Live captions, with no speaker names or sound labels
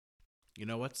You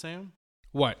know what, Sam?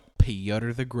 What?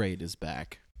 Piotr the Great is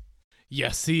back.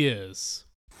 Yes, he is.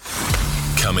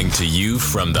 Coming to you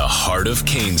from the heart of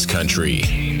Canes country,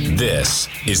 this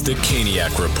is the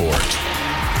Caniac Report.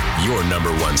 Your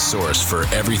number one source for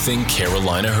everything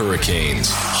Carolina Hurricanes,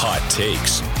 hot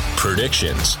takes,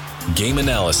 predictions, game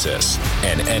analysis,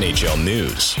 and NHL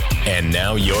news. And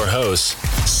now your hosts,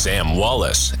 Sam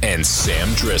Wallace and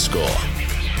Sam Driscoll.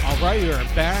 All right, we are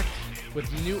back with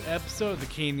a new episode of the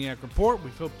Caniac Report.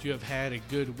 We hope you have had a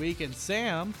good week. And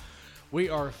Sam, we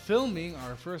are filming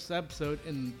our first episode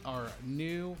in our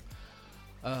new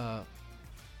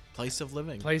Place of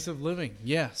living. place of living.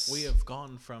 Yes. We have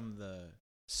gone from the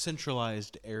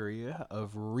centralized area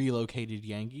of relocated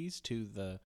Yankees to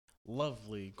the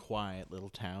lovely, quiet little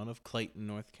town of Clayton,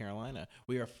 North Carolina.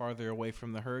 We are farther away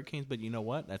from the Hurricanes, but you know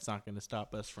what? That's not going to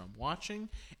stop us from watching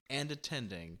and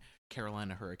attending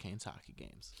Carolina Hurricanes hockey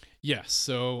games. Yes.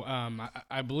 So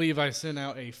I believe I sent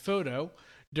out a photo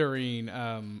during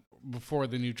before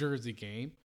the New Jersey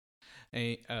game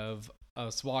of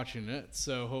us watching it.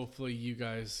 So hopefully you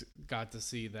guys got to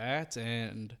see that.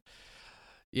 And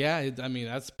yeah,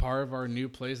 that's part of our new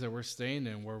place that we're staying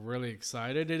in. We're really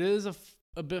excited. It is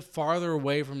a bit farther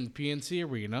away from the PNC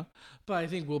Arena, but I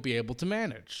think we'll be able to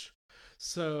manage.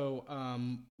 So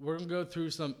we're going to go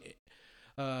through some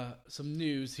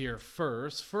news here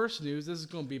first. First news, this is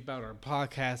going to be about our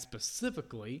podcast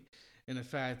specifically, and the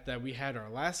fact that we had our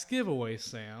last giveaway,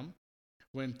 Sam.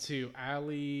 Went to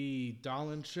Ali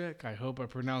Dolinchik. I hope I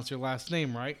pronounced your last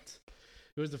name right.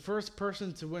 It was the first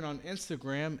person to win on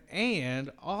Instagram, and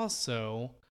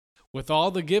also, with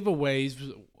all the giveaways,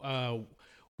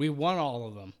 we won all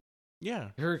of them. Yeah.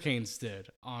 The Hurricanes did,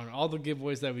 on all the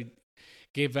giveaways that we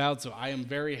gave out, so I am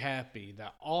very happy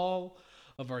that all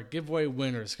of our giveaway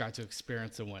winners got to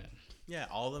experience a win. Yeah,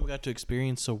 all of them got to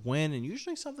experience a win, and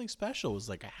usually something special. It was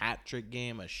like a hat trick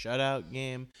game, a shutout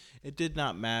game. It did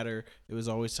not matter. It was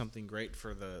always something great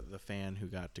for the fan who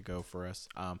got to go for us.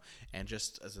 And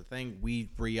just as a thing,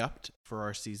 we re-upped for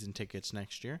our season tickets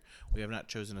next year. We have not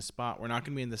chosen a spot. We're not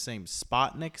going to be in the same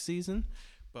spot next season,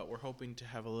 but we're hoping to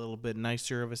have a little bit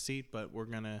nicer of a seat. But we're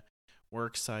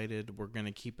excited. We're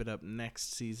gonna keep it up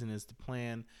next season is the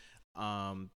plan.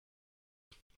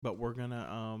 But we're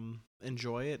gonna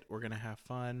enjoy it. We're gonna have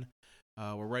fun.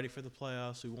 We're ready for the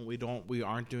playoffs. We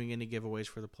aren't doing any giveaways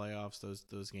for the playoffs.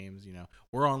 Those games,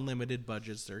 we're on limited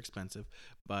budgets. They're expensive,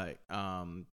 but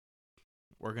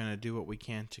we're gonna do what we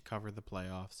can to cover the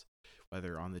playoffs,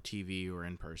 whether on the TV or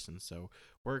in person. So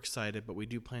we're excited, but we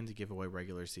do plan to give away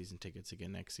regular season tickets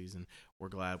again next season. We're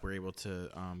glad we're able to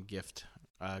gift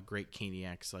great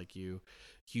Caniacs like you,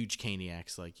 huge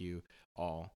Caniacs like you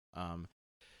all.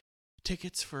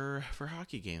 Tickets for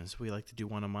hockey games. We like to do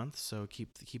one a month, so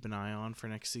keep an eye on for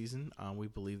next season. We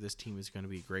believe this team is going to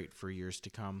be great for years to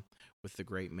come with the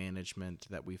great management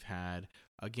that we've had.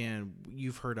 Again,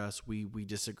 you've heard us. We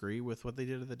disagree with what they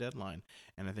did at the deadline,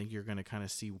 and I think you're going to kind of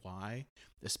see why,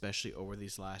 especially over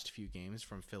these last few games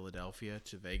from Philadelphia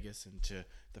to Vegas and to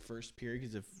the first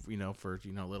period. Because for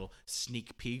a little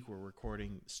sneak peek, we're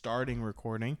starting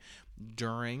recording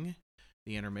during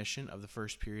the intermission of the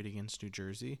first period against New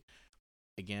Jersey.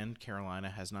 Again, Carolina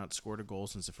has not scored a goal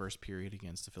since the first period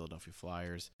against the Philadelphia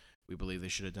Flyers. We believe they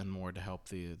should have done more to help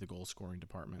the goal-scoring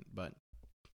department, but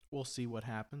we'll see what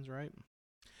happens, right?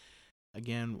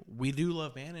 Again, we do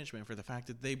love management for the fact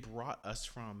that they brought us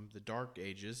from the dark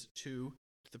ages to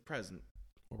the present,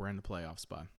 where we're in the playoff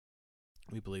spot.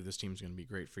 We believe this team is going to be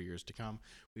great for years to come.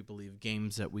 We believe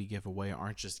games that we give away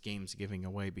aren't just games giving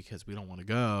away because we don't want to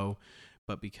go,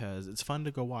 but because it's fun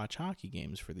to go watch hockey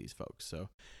games for these folks. So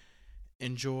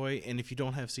enjoy, and if you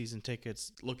don't have season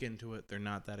tickets, look into it. They're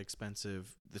not that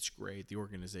expensive. That's great. The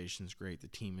organization's great. The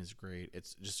team is great.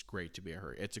 It's just great to be a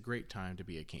Hurricane. It's a great time to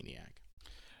be a Caniac.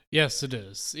 Yes, it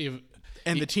is.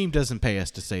 And the team doesn't pay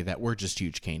us to say that. We're just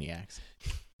huge Caniacs.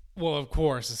 Well, of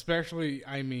course, especially,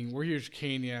 we're huge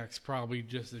Caniacs probably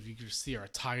just if you could see our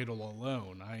title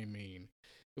alone.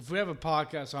 If we have a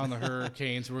podcast on the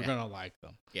Hurricanes, we're going to like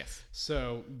them. Yes.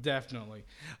 So, definitely.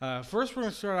 First, we're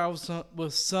going to start out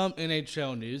with some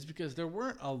NHL news because there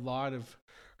weren't a lot of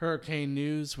Hurricane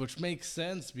news, which makes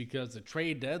sense because the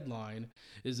trade deadline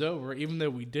is over, even though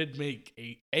we did make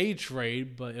a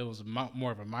trade, but it was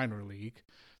more of a minor league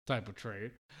type of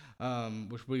trade,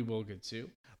 which we will get to.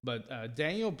 But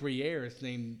Daniel Briere is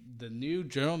named the new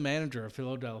general manager of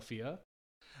Philadelphia.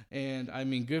 And,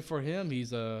 good for him.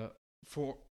 He's a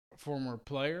former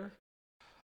player,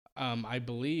 I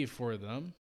believe, for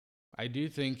them. I do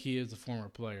think he is a former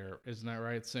player. Isn't that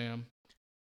right, Sam?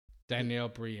 Daniel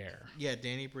Briere. Yeah,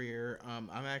 Danny Briere. I'm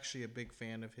actually a big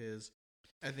fan of his.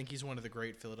 I think he's one of the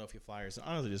great Philadelphia Flyers.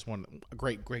 Honestly, just a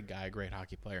great guy, great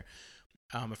hockey player.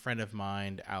 A friend of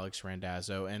mine, Alex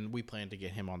Randazzo, and we plan to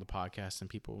get him on the podcast and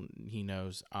people he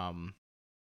knows on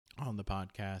the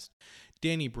podcast.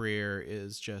 Danny Briere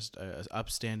is just an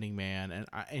upstanding man,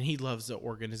 and he loves the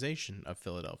organization of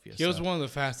Philadelphia. He was one of the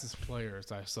fastest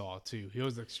players I saw, too. He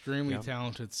was an extremely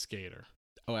talented skater.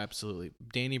 Oh, absolutely.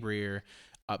 Danny Briere,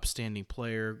 upstanding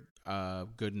player,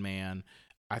 good man.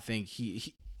 I think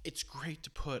it's great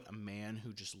to put a man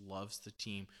who just loves the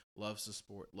team, loves the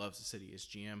sport, loves the city as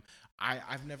GM.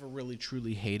 I've never really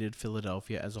truly hated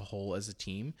Philadelphia as a whole, as a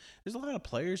team. There's a lot of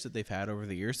players that they've had over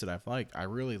the years that I've liked. I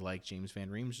really like James Van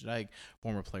Riemsdyk.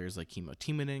 Former players like Kimmo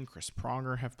Timonen, Chris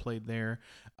Pronger have played there.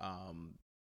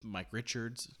 Mike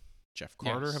Richards, Jeff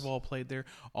Carter have all played there.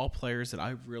 All players that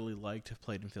I really liked have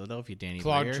played in Philadelphia.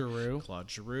 Claude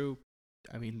Giroux.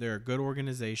 I mean, they're a good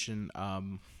organization.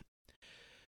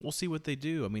 We'll see what they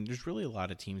do. I mean, there's really a lot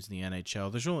of teams in the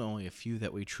NHL. There's really only a few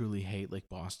that we truly hate, like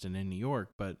Boston and New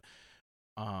York. But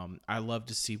I love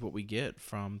to see what we get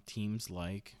from teams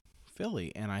like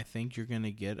Philly. And I think you're going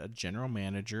to get a general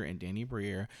manager in Danny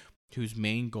Briere whose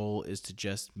main goal is to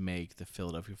just make the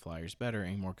Philadelphia Flyers better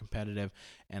and more competitive.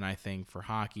 And I think for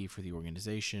hockey, for the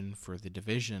organization, for the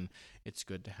division, it's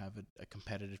good to have a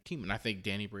competitive team. And I think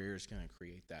Danny Briere is going to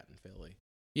create that in Philly.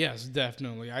 Yes,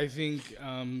 definitely. I think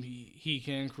he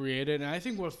can create it. And I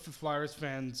think what Flyers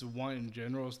fans want in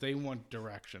general is they want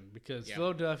direction, because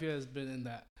Philadelphia has been in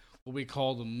that, what we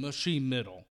call the mushy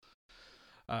middle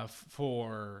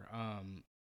for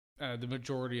the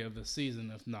majority of the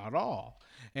season, if not all.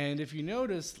 And if you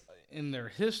notice in their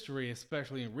history,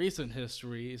 especially in recent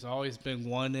history, it's always been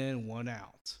one in, one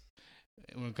out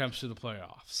when it comes to the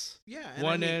playoffs. Yeah.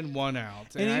 One in, one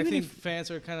out. And I think fans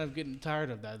are kind of getting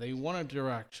tired of that. They want a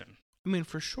direction. I mean,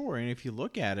 for sure. And if you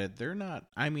look at it, they're not,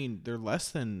 I mean, they're less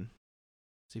than,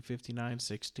 59,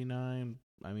 69.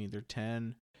 I mean, they're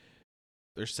 10.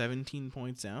 They're 17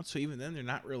 points out. So even then, they're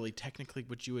not really technically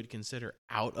what you would consider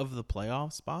out of the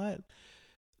playoff spot.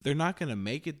 They're not going to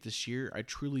make it this year. I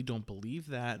truly don't believe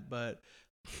that. But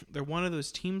they're one of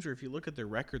those teams where if you look at their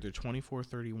record, they're 24,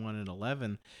 31, and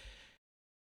 11.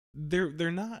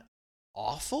 They're not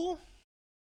awful.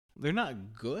 They're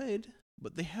not good,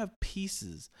 but they have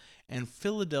pieces. And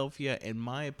Philadelphia, in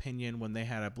my opinion, when they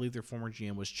had, I believe their former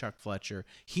GM was Chuck Fletcher,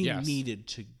 he needed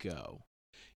to go.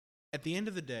 At the end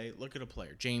of the day, look at a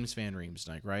player, James Van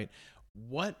Riemsdyk, right?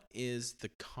 What is the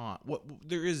con?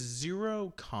 There is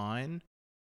zero con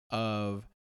of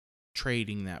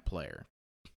trading that player.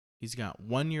 He's got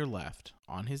 1 year left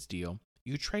on his deal.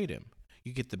 You trade him.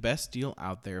 You get the best deal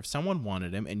out there. If someone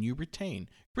wanted him, and you retain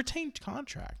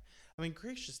contract. I mean,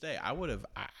 gracious day, I would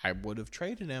have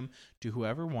traded him to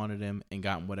whoever wanted him and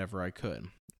gotten whatever I could.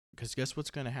 Because guess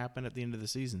what's going to happen at the end of the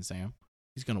season, Sam?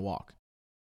 He's going to walk.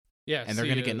 Yes, and they're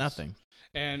going to get nothing.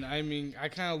 And I mean, I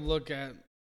kind of look at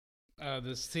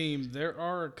this team. There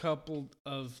are a couple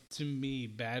of, to me,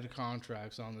 bad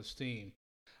contracts on this team.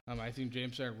 I think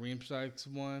James Van Riemsdyk's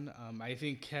one. I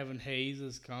think Kevin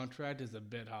Hayes' contract is a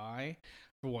bit high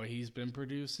for what he's been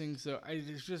producing. So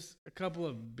it's just a couple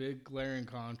of big glaring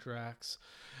contracts.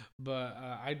 But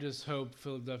I just hope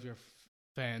Philadelphia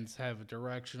fans have a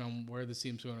direction on where the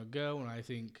team's going to go. And I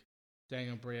think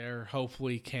Daniel Briere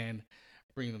hopefully can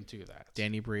bring them to that.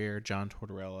 Danny Briere, John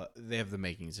Tortorella, they have the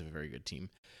makings of a very good team.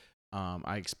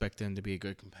 I expect them to be a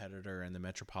good competitor in the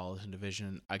Metropolitan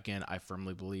Division. Again, I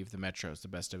firmly believe the Metro is the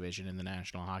best division in the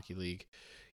National Hockey League.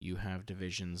 You have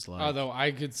divisions like... Although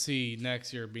I could see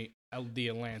next year the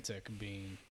Atlantic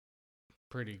being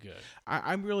pretty good.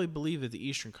 I really believe that the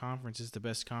Eastern Conference is the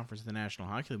best conference in the National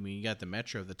Hockey League. I mean, you got the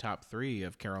Metro, the top three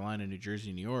of Carolina, New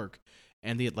Jersey, New York,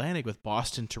 and the Atlantic with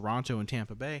Boston, Toronto, and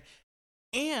Tampa Bay.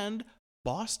 And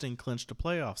Boston clinched a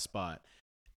playoff spot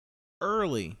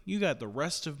early. You got the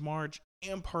rest of March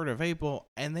and part of April,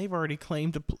 and they've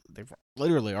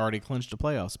literally already clinched a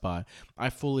playoff spot. I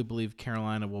fully believe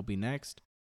Carolina will be next,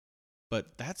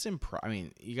 but that's I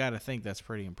mean, you got to think that's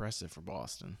pretty impressive for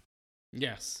Boston.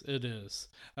 Yes, it is.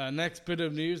 Next bit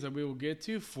of news that we will get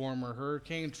to: former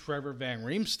Hurricane Trevor Van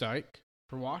Riemsdyk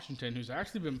for Washington, who's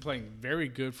actually been playing very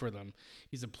good for them.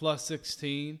 He's a plus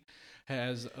 16,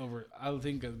 has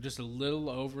just a little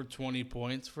over 20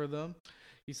 points for them.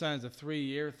 He signs a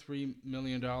 3-year, $3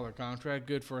 million contract.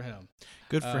 Good for him.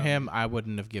 Good for him. I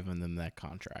wouldn't have given them that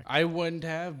contract. I wouldn't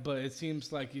have, but it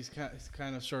seems like he's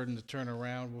kind of starting to turn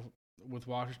around with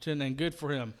Washington, and good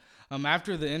for him.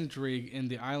 After the injury in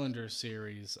the Islanders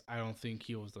series, I don't think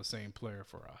he was the same player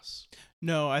for us.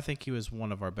 No, I think he was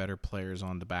one of our better players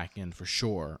on the back end for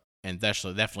sure, and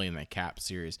definitely in that Cap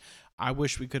series. I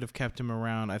wish we could have kept him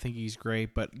around. I think he's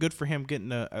great, but good for him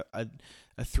getting a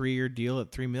 3-year deal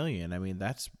at $3 million. I mean,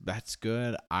 that's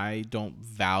good. I don't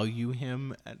value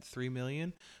him at $3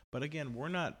 million, but again,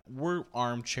 we're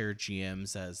armchair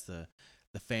GMs, as the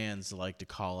fans like to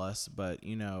call us, but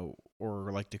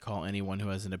or like to call anyone who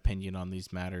has an opinion on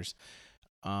these matters.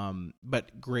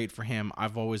 But great for him.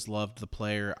 I've always loved the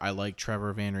player. I like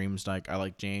Trevor Van Riemsdyk. I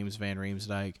like James Van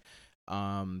Riemsdyk.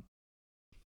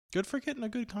 Good for getting a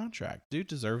good contract. Dude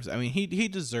deserves. I mean, he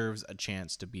deserves a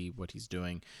chance to be what he's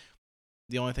doing.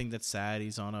 The only thing that's sad,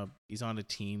 he's on a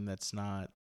team that's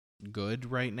not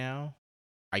good right now.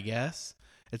 I guess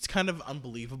it's kind of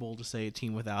unbelievable to say a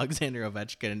team with Alexander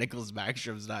Ovechkin and Nicholas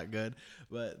Backstrom's not good,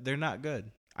 but they're not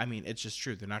good. I mean, it's just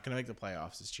true. They're not going to make the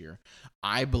playoffs this year.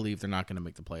 I believe they're not going to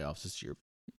make the playoffs this year.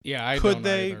 Yeah, I could don't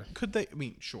they? either. Could they? I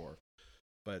mean, sure,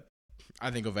 but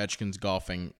I think Ovechkin's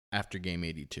golfing after game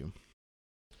 82.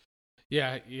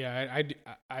 Yeah,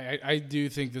 I do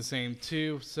think the same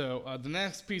too. So the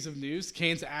next piece of news,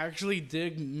 Canes actually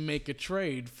did make a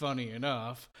trade, funny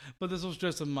enough, but this was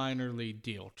just a minor league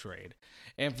deal trade.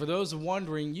 And for those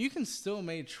wondering, you can still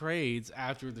make trades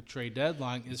after the trade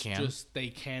deadline. It's just they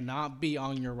cannot be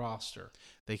on your roster.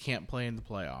 They can't play in the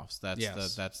playoffs.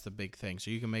 That's the big thing.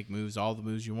 So you can make moves, all the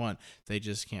moves you want. They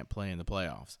just can't play in the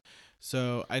playoffs.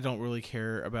 So I don't really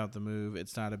care about the move.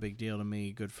 It's not a big deal to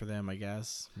me. Good for them, I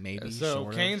guess. Maybe. So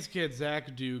Canes get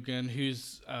Zach Dugan,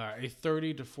 who's a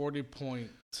 30 to 40 point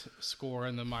scorer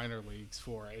in the minor leagues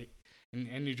for it.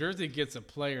 And New Jersey gets a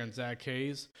player in Zach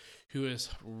Hayes who has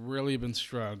really been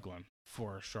struggling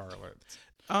for Charlotte.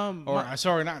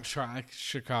 Not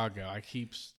Chicago. I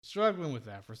keep struggling with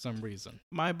that for some reason.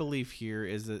 My belief here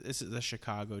is that this is a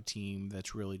Chicago team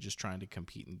that's really just trying to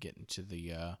compete and get into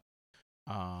the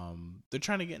they're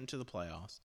trying to get into the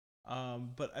playoffs.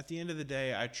 But at the end of the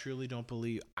day, I don't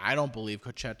believe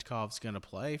Kochetkov's going to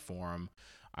play for him.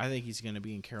 I think he's going to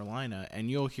be in Carolina,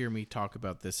 and you'll hear me talk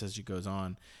about this as it goes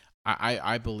on.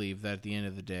 I believe that at the end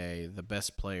of the day, the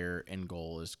best player in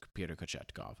goal is Peter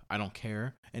Kochetkov. I don't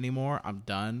care anymore. I'm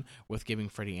done with giving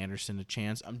Freddie Anderson a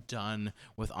chance. I'm done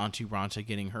with Antti Raanta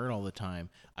getting hurt all the time.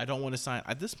 I don't want to sign.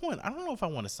 At this point, I don't know if I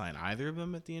want to sign either of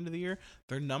them at the end of the year.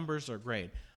 Their numbers are great.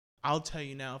 I'll tell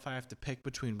you now, if I have to pick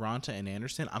between Raanta and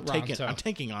Anderson, I'm taking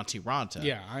Antti Raanta.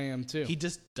 Yeah, I am too. He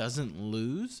just doesn't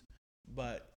lose,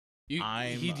 but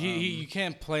you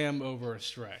can't play him over a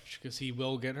stretch because he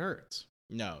will get hurt.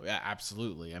 No,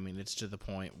 absolutely. I mean, it's to the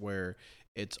point where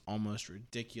it's almost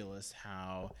ridiculous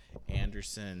how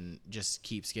Anderson just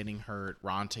keeps getting hurt.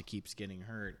 Raanta keeps getting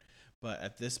hurt. But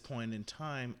at this point in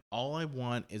time, all I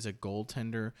want is a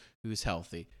goaltender who's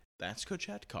healthy. That's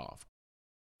Kochetkov.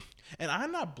 And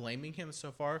I'm not blaming him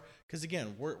so far because,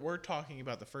 again, we're talking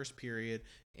about the first period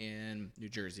in New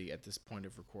Jersey at this point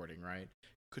of recording, right?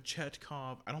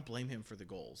 Kochetkov, I don't blame him for the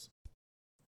goals.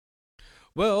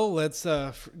 Well, let's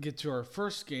get to our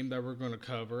first game that we're going to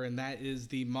cover, and that is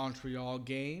the Montreal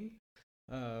game.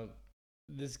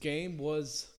 This game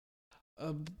was,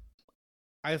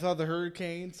 I thought the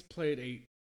Hurricanes played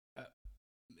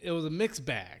it was a mixed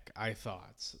bag, I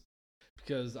thought,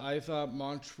 because I thought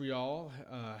Montreal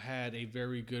had a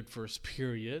very good first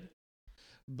period,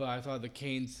 but I thought the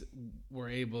Canes were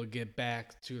able to get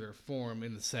back to their form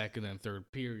in the second and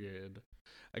third period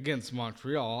against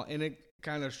Montreal, and it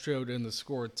kind of showed in the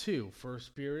score too.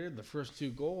 First period, the first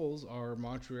two goals are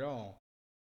Montreal.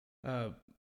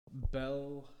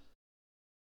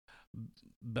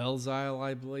 Belzile,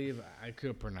 I believe. I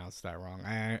could pronounce that wrong,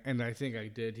 and I think I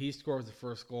did. He scores the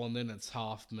first goal, and then it's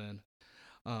Hoffman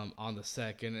on the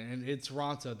second, and it's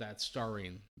Raanta that's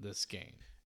starring this game.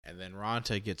 And then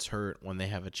Raanta gets hurt when they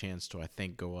have a chance to, I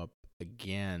think, go up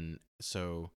again.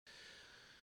 And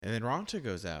then Raanta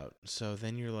goes out. So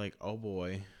then you're like, oh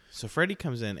boy. So Freddie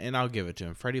comes in, and I'll give it to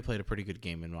him. Freddie played a pretty good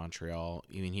game in Montreal.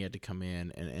 I mean, he had to come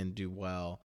in and do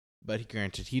well. But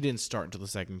granted, he didn't start until the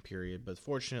second period. But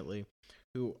fortunately,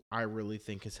 who I really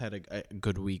think has had a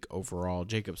good week overall,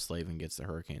 Jacob Slavin gets the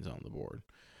Hurricanes on the board.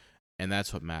 And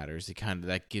that's what matters.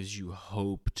 That gives you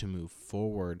hope to move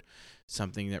forward.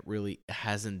 Something that really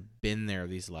hasn't been there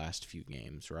these last few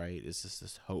games, right? It's just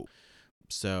this hope.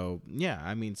 So, yeah,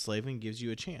 I mean, Slavin gives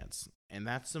you a chance. And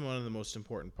that's one of the most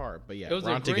important part. But, yeah,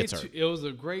 Raanta gets hurt. It was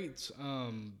a great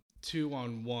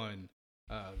 2-on-1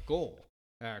 goal,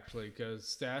 actually, because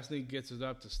Stastny gets it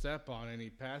up to Stepan, and he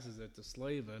passes it to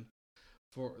Slavin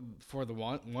for the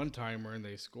one-timer, and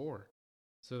they score.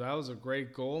 So that was a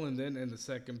great goal. And then in the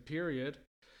second period,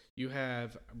 you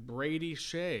have Brady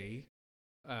Shea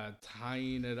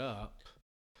tying it up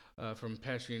from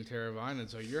Pesce and Teravainen.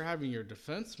 So you're having your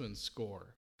defenseman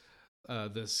score.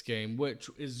 this game, which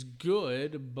is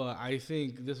good, but I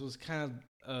think this was kind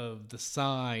of the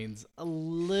signs a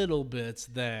little bit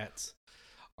that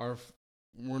our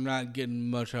we're not getting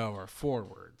much out of our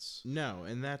forwards. No,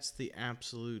 and that's the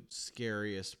absolute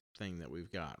scariest thing that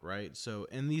we've got, right? So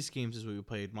in these games, as we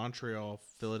played Montreal,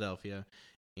 Philadelphia,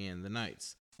 and the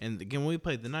Knights. And again, when we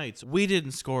played the Knights, we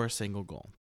didn't score a single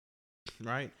goal,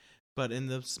 right? But in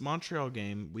the Montreal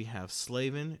game, we have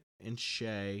Slavin and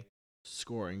Shea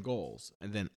scoring goals,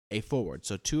 and then a forward.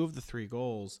 So 2 of the 3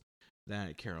 goals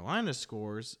that Carolina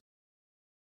scores,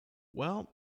 well,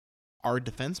 are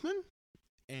defensemen.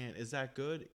 And is that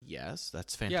good? Yes,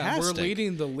 that's fantastic. Yeah, we're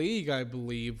leading the league, I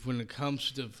believe, when it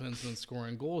comes to defensemen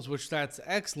scoring goals, which that's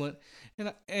excellent.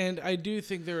 And I do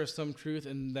think there is some truth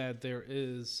in that there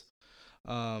is,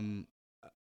 there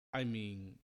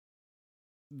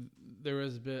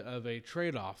is a bit of a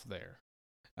trade-off there.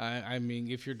 I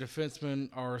mean, if your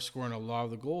defensemen are scoring a lot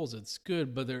of the goals, it's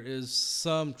good, but there is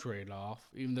some trade-off,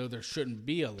 even though there shouldn't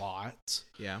be a lot.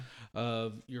 Yeah.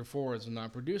 Of your forwards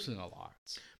not producing a lot.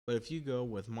 But if you go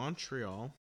with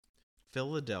Montreal,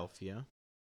 Philadelphia,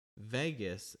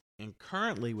 Vegas, and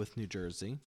currently with New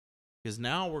Jersey, because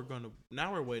now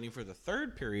we're waiting for the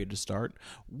third period to start,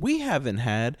 we haven't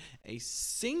had a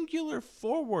singular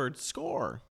forward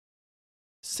score.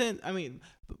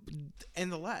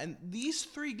 In these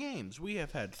 3 games, we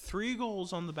have had 3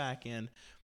 goals on the back end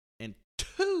and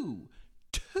two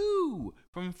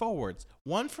from forwards,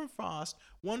 1 from Frost,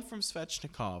 1 from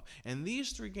Svechnikov. And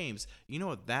these 3 games, you know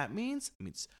what that means? It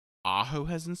means Aho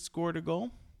hasn't scored a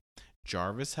goal,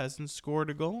 Jarvis hasn't scored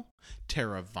a goal,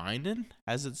 Tara Vinen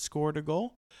hasn't scored a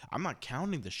goal. I'm not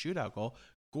counting the shootout goal.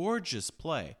 Gorgeous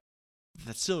play.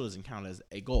 That still doesn't count as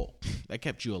a goal. That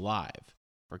kept you alive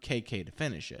for KK to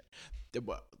finish it.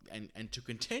 And to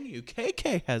continue,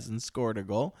 KK hasn't scored a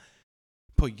goal.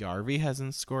 Puljujarvi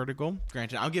hasn't scored a goal.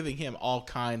 Granted, I'm giving him all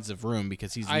kinds of room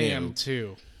because he's new. I am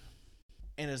too.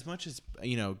 And as much as,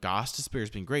 Gostisbehere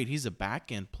has been great, he's a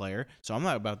back-end player, so I'm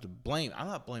not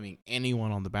blaming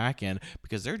anyone on the back end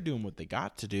because they're doing what they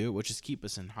got to do, which is keep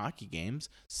us in hockey games.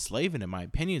 Slavin, in my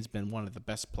opinion, has been one of the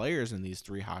best players in these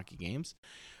 3 hockey games.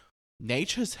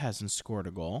 Natchez hasn't scored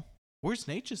a goal. Where's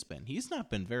Natchez been? He's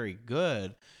not been very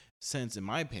good since, in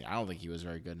my opinion, I don't think he was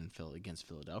very good against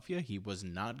Philadelphia. He was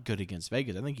not good against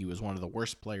Vegas. I think he was one of the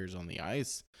worst players on the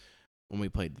ice when we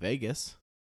played Vegas.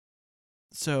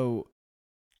 So,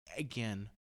 again,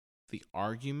 the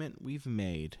argument we've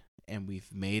made, and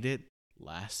we've made it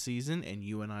last season, and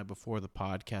you and I before the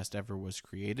podcast ever was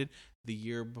created, the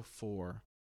year before,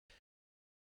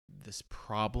 this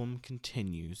problem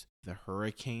continues. The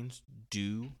Hurricanes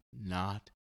do not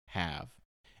have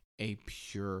a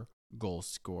pure goal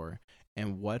scorer.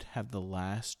 And what have the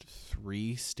last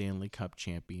 3 Stanley Cup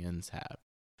champions have?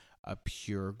 A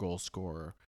pure goal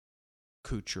scorer.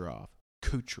 Kucherov,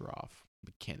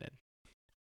 McKinnon.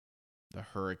 The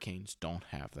Hurricanes don't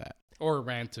have that. Or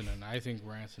Rantanen. I think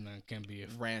Rantanen can be a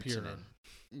pure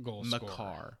goal scorer.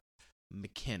 Makar,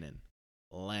 McKinnon,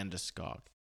 Landeskog,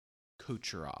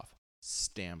 Kucherov,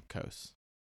 Stamkos.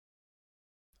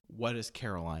 What does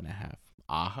Carolina have?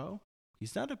 Aho?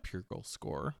 He's not a pure goal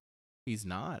scorer. He's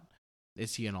not.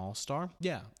 Is he an all-star?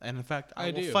 Yeah. And in fact, I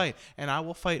will fight. And I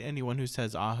will fight anyone who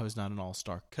says Aho's not an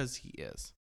all-star, because he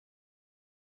is.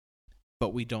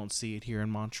 But we don't see it here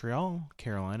in Montreal.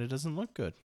 Carolina doesn't look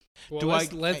good. Well,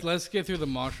 let's get through the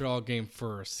Montreal game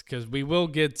first, because we will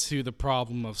get to the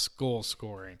problem of goal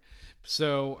scoring.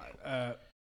 So,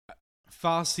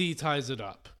 Fossey ties it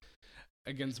up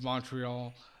against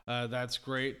Montreal. That's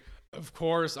great. Of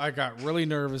course, I got really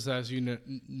nervous, as you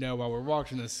know, while we're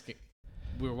watching this game.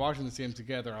 We were watching this game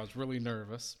together. I was really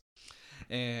nervous.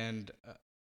 And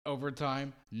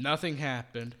overtime, nothing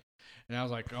happened. And I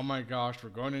was like, oh my gosh, we're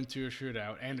going into a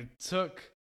shootout. And it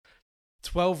took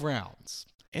 12 rounds.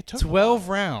 It took 12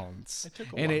 rounds. It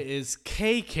took a and while. it is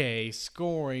KK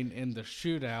scoring in the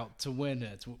shootout to win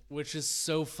it, which is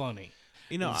so funny.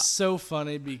 It's so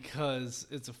funny because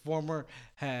it's a former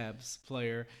Habs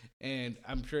player, and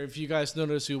I'm sure if you guys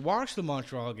noticed who watched the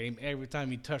Montreal game, every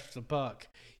time he touched the puck,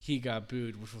 he got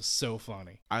booed, which was so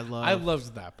funny. I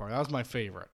loved that part. That was my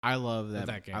favorite. I love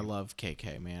that game. I love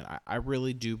KK, man. I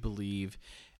really do believe,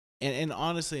 and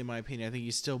honestly, in my opinion, I think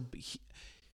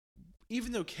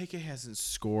even though KK hasn't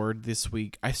scored this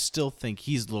week, I still think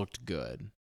he's looked good.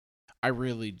 I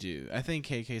really do. I think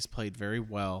KK's played very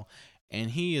well.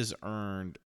 And he has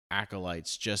earned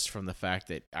accolades just from the fact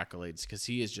that because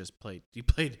he has just played. He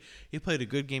played a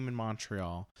good game in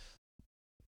Montreal,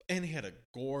 and he had a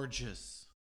gorgeous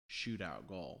shootout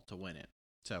goal to win it.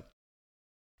 So,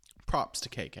 props to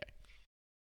KK.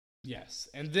 Yes,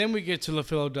 and then we get to the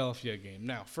Philadelphia game.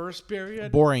 Now, first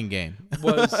period Boring game.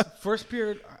 was first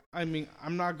period. I mean,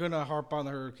 I'm not gonna harp on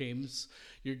the Hurricanes.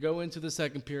 You go into the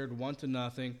second period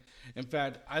 1-0. In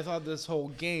fact, I thought this whole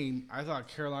game, I thought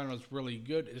Carolina was really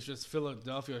good. It's just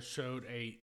Philadelphia showed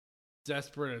a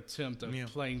desperate attempt of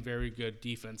playing very good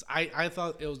defense. I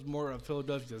thought it was more of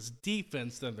Philadelphia's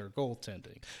defense than their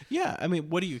goaltending. Yeah, I mean,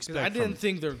 what do you expect? I didn't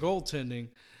think their goaltending.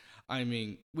 I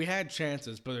mean, we had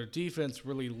chances, but their defense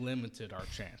really limited our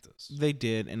chances. They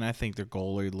did, and I think their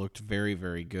goalie looked very,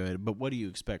 very good. But what do you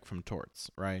expect from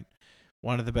Torts, right?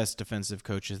 One of the best defensive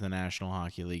coaches in the National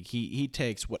Hockey League. He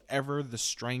takes whatever the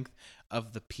strength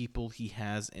of the people he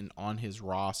has on his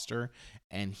roster,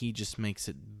 and he just makes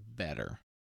it better.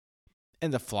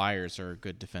 And the Flyers are a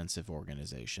good defensive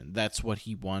organization. That's what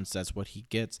he wants. That's what he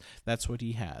gets. That's what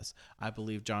he has. I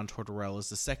believe John Tortorella is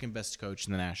the second best coach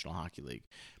in the National Hockey League.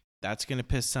 That's going to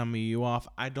piss some of you off.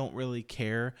 I don't really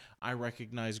care. I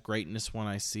recognize greatness when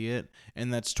I see it,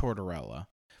 and that's Tortorella.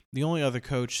 The only other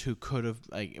coach who could have,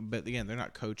 but again, they're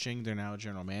not coaching. They're now a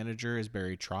general manager, is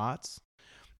Barry Trotz.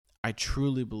 I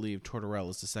truly believe Tortorella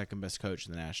is the second best coach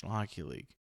in the National Hockey League.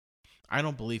 I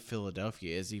don't believe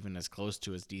Philadelphia is even as close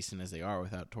to as decent as they are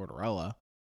without Tortorella.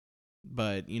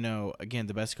 But, again,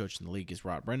 the best coach in the league is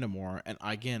Rod Brind'Amour. And,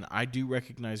 again, I do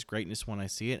recognize greatness when I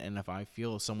see it. And if I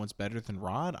feel someone's better than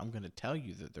Rod, I'm going to tell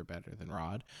you that they're better than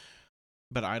Rod.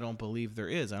 But I don't believe there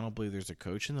is. I don't believe there's a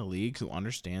coach in the league who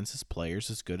understands his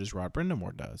players as good as Rod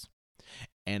Brind'Amour does.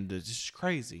 And it's just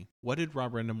crazy. What did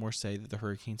Rod Brind'Amour say that the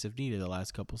Hurricanes have needed the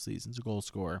last couple seasons? A goal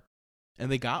scorer.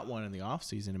 And they got one in the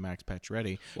offseason in Max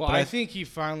Pacioretty. Well, I think he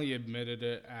finally admitted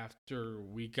it after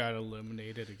we got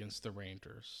eliminated against the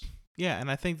Rangers. Yeah,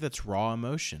 and I think that's raw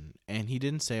emotion. And he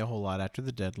didn't say a whole lot after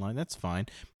the deadline. That's fine.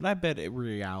 But I bet in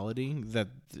reality that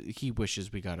he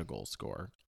wishes we got a goal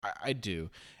scorer. I do.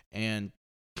 And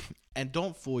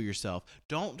don't fool yourself.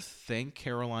 Don't think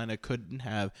Carolina couldn't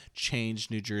have changed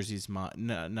New Jersey's mind.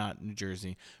 No, not New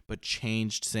Jersey, but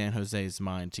changed San Jose's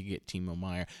mind to get Timo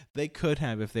Meier. They could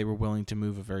have if they were willing to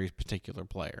move a very particular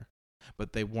player.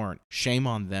 But they weren't. Shame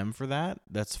on them for that.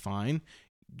 That's fine.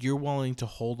 You're willing to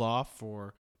hold off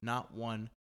for not 1,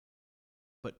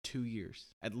 but 2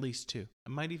 years. At least 2. It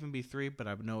might even be 3, but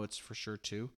I know it's for sure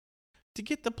 2. To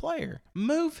get the player.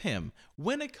 Move him.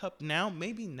 Win a cup now,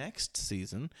 maybe next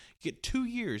season. Get 2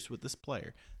 years with this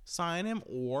player. Sign him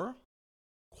or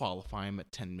qualify him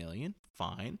at $10 million.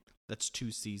 Fine. That's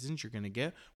 2 seasons you're going to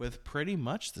get with pretty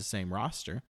much the same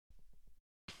roster.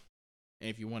 And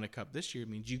if you win a cup this year, it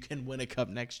means you can win a cup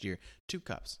next year. 2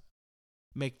 cups.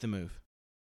 Make the move.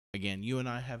 Again, you and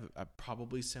I have a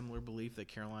probably similar belief that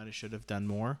Carolina should have done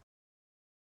more.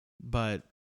 But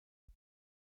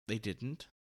they didn't.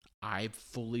 I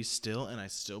fully and I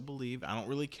still believe, I don't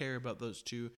really care about those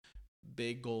 2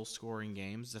 big goal scoring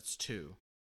games. That's 2.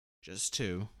 Just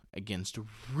 2 against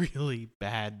really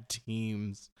bad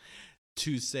teams,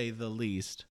 to say the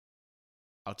least.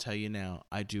 I'll tell you now,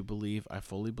 I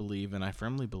fully believe, and I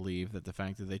firmly believe that the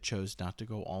fact that they chose not to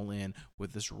go all in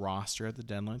with this roster at the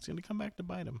deadline is going to come back to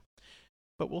bite them.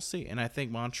 But we'll see. And I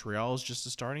think Montreal is just a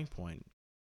starting point.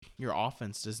 Your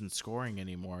offense isn't scoring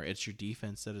anymore. It's your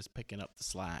defense that is picking up the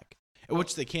slack,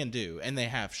 which they can do, and they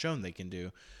have shown they can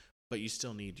do, but you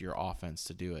still need your offense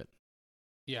to do it.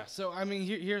 Yeah, so, I mean,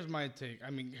 here's my take. I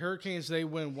mean, Hurricanes, they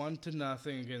win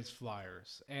 1-0 against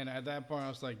Flyers, and at that point, I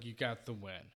was like, you got the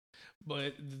win.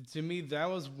 But to me, that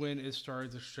was when it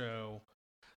started to show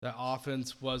that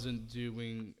offense wasn't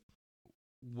doing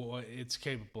what it's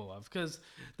capable of, because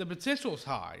the potential is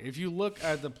high. If you look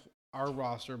at our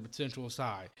roster, potential is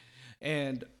high.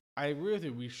 And I agree with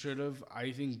you. We should have,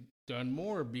 I think, done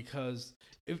more, because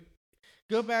if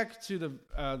go back to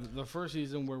the first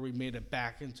season where we made it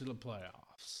back into the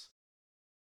playoffs,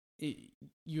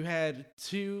 you had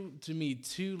two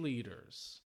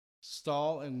leaders,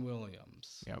 Stahl and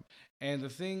Williams. Yep. And the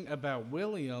thing about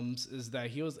Williams is that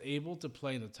he was able to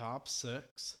play in the top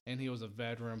 6, and he was a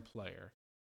veteran player.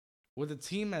 With a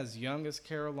team as young as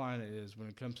Carolina is, when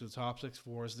it comes to the top 6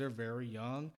 forwards, they're very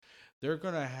young. They're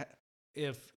going to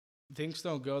if things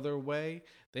don't go their way,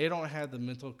 they don't have the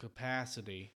mental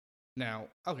capacity. Now,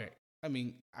 okay, I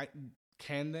mean,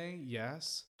 can they?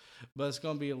 Yes. But it's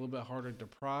going to be a little bit harder to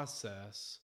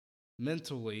process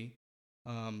mentally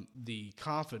the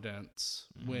confidence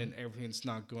when everything's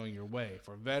not going your way.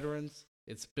 For veterans,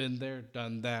 it's been there,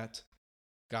 done that,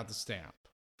 got the stamp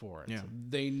for it. Yeah.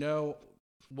 They know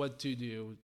what to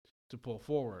do to pull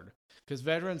forward, because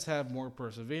veterans have more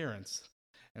perseverance,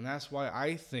 and that's why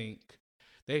I think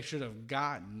they should have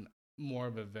gotten more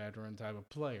of a veteran type of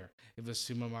player. If it's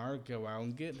Timo Meier, go out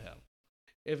and get him.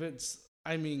 If it's,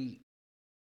 I mean,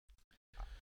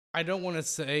 I don't want to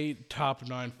say top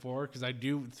 9 forward because I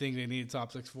do think they need a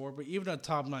top 6 forward, but even a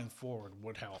top 9 forward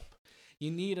would help. You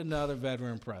need another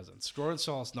veteran presence. Jordan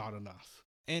Staal's not enough.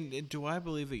 And do I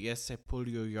believe that Jesse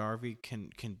Puljujärvi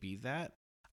can be that?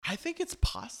 I think it's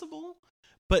possible,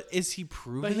 but is he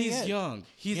proven? But he's it? young.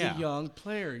 He's Yeah. a young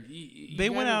player. You They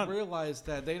went out. Realize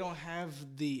that they don't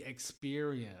have the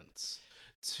experience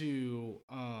to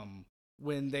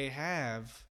when they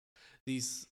have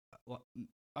these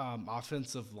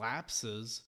offensive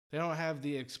lapses. They don't have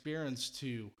the experience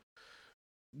to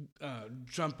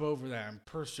jump over that and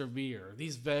persevere.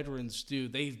 These veterans do.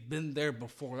 They've been there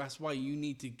before. That's why you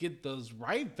need to get those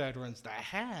right veterans that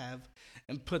have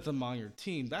and put them on your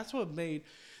team. That's what made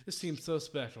this team so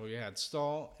special. You had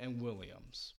Stahl and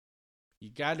Williams. You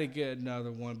got to get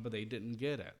another one, but they didn't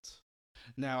get it.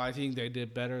 Now, I think they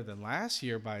did better than last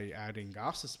year by adding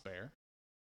Gostisbehere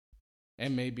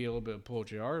and maybe a little bit of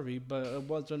Puljujärvi, but it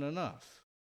wasn't enough.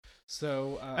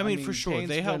 So I mean, for sure, Canes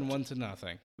they win helped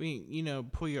 1-0. I mean, you know,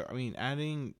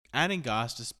 adding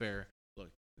Gostisbehere. Look,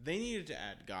 they needed to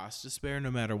add Gostisbehere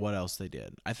no matter what else they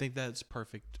did. I think that's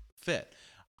perfect fit.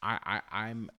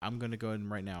 I'm gonna go ahead and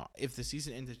right now. If the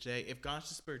season ended today, if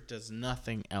Gostisbehere does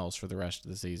nothing else for the rest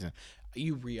of the season,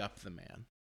 you re-up the man.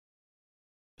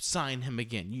 Sign him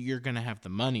again. You're gonna have the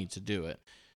money to do it,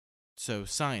 so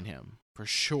sign him for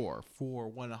sure,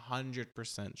 for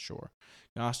 100% sure.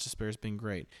 Gostisbehere's been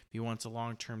great. If he wants a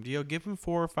long-term deal, give him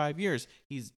 4 or 5 years.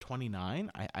 He's 29,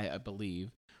 I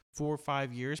believe. 4 or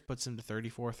 5 years puts him to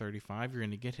 34, 35. You're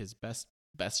going to get his best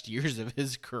years of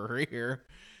his career.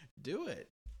 Do it.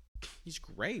 He's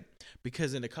great.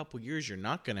 Because in a couple years, you're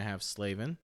not going to have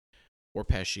Slavin or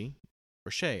Pesce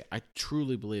or Shea. I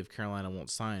truly believe Carolina won't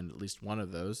sign at least one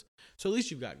of those. So at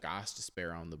least you've got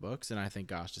Gostisbehere on the books, and I think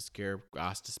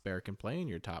Gostisbehere can play in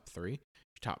your top 3, your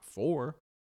top 4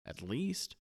 at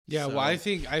least. Yeah, So- well, I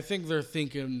think they're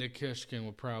thinking Nikishkin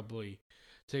will probably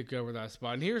take over that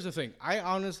spot. And here's the thing: I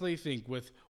honestly think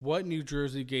with what New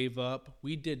Jersey gave up,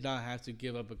 we did not have to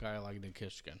give up a guy like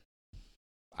Nikishkin.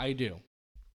 I do.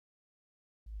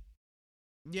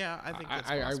 Yeah, I think that's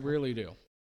I possible. really do.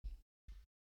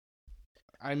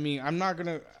 I mean, I'm not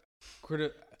gonna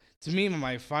to me,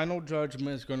 my final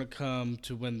judgment is gonna come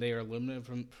to when they are eliminated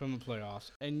from the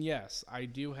playoffs. And yes, I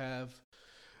do have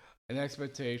an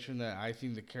expectation that I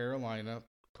think the Carolina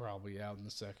probably out in the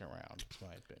second round, in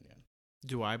my opinion.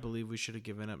 Do I believe we should have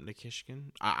given up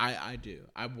Nikishkin? I do.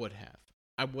 I would have.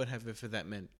 I would have if that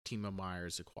meant Timo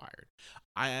Meyer's acquired.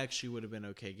 I actually would have been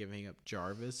okay giving up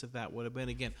Jarvis if that would have been.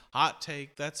 Again, hot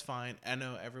take, that's fine. I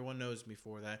know everyone knows me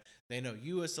for that. They know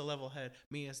you as the level head,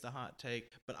 me as the hot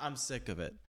take, but I'm sick of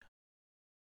it.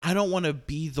 I don't want to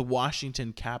be the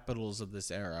Washington Capitals of this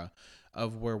era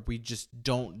of where we just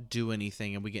don't do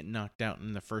anything and we get knocked out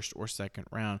in the first or second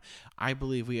round. I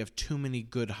believe we have too many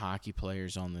good hockey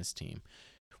players on this team.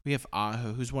 We have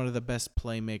Aho, who's one of the best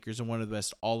playmakers and one of the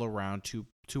best all-around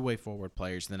two-way forward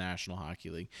players in the National Hockey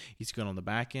League. He's good on the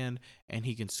back end, and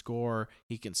he can score.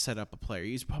 He can set up a player.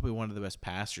 He's probably one of the best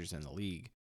passers in the league.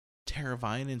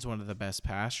 Teravainen's one of the best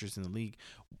passers in the league.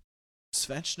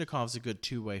 Svechnikov's a good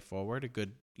two-way forward, a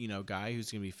good guy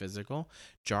who's going to be physical.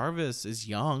 Jarvis is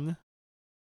young.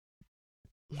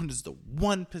 What is the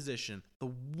one position, the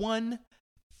one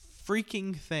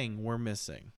freaking thing we're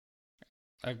missing?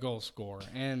 A goal scorer.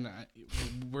 And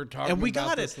we're talking And we about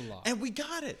got this it. a lot. And we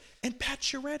got it. And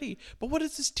Pacioretty. But what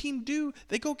does this team do?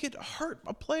 They go get hurt.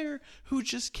 A player who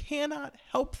just cannot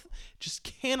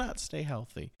stay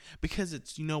healthy. Because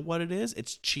it's, you know what it is?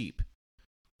 It's cheap.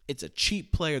 It's a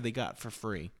cheap player they got for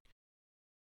free.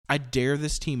 I dare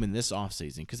this team in this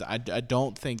offseason because I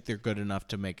don't think they're good enough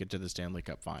to make it to the Stanley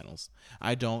Cup Finals.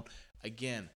 I don't.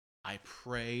 Again, I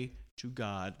pray to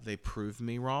God they prove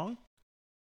me wrong.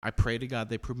 I pray to God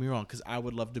they prove me wrong because I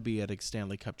would love to be at a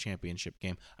Stanley Cup championship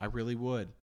game. I really would.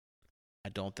 I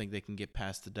don't think they can get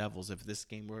past the Devils. If this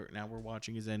game we're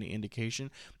watching is any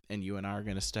indication, and you and I are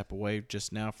going to step away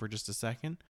just now for just a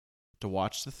second to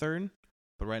watch the third,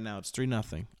 but right now it's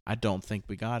 3-0. I don't think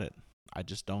we got it. I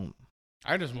just don't.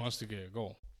 I just want us to get a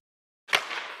goal.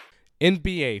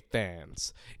 NBA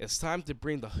fans, it's time to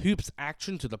bring the hoops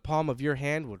action to the palm of your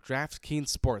hand with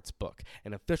DraftKings Sportsbook,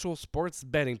 an official sports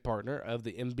betting partner of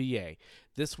the NBA.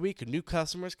 This week, new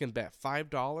customers can bet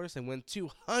 $5 and win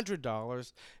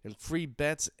 $200 in free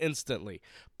bets instantly.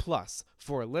 Plus,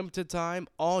 for a limited time,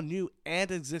 all new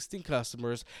and existing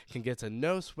customers can get a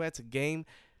no-sweat game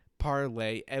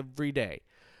parlay every day.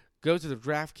 Go to the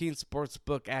DraftKings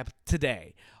Sportsbook app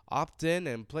today. Opt in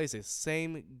and place a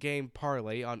same-game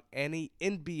parlay on any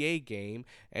NBA game,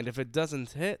 and if it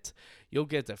doesn't hit, you'll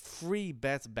get the free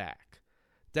bets back.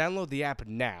 Download the app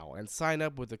now and sign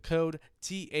up with the code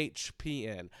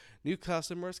THPN. New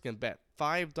customers can bet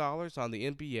 $5 on the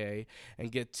NBA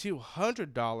and get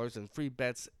 $200 in free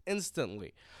bets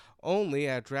instantly. Only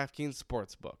at DraftKings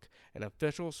Sportsbook, an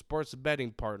official sports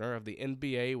betting partner of the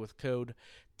NBA with code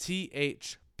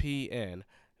THPN.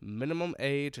 Minimum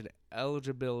age and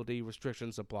eligibility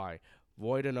restrictions apply.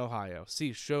 Void in Ohio.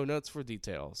 See show notes for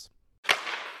details.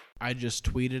 I just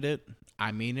tweeted it.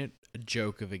 I mean it. A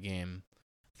joke of a game.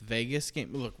 The Vegas game.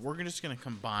 Look, we're just going to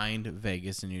combine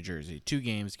Vegas and New Jersey. 2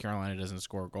 games. Carolina doesn't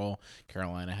score a goal.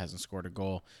 Carolina hasn't scored a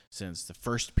goal since the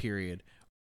first period.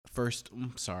 First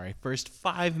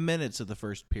 5 minutes of the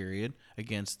first period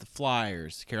against the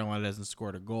Flyers. Carolina hasn't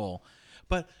scored a goal.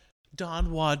 But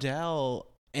Don Waddell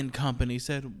and company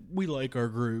said, we like our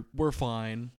group. We're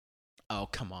fine. Oh,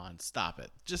 come on. Stop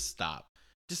it. Just stop.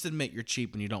 Just admit you're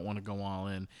cheap and you don't want to go all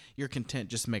in. You're content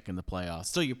just making the playoffs.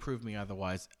 Still, you prove me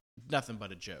otherwise. Nothing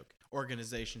but a joke.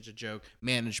 Organization's a joke.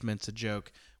 Management's a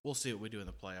joke. We'll see what we do in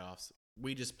the playoffs.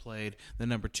 We just played the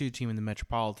number 2 team in the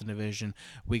Metropolitan Division.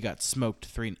 We got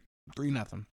smoked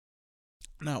 3-0.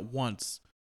 Not once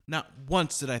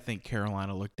did I think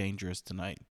Carolina looked dangerous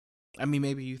tonight. I mean,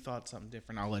 maybe you thought something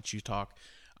different. I'll let you talk.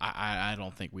 I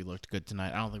don't think we looked good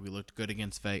tonight. I don't think we looked good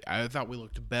against Vegas. I thought we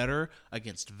looked better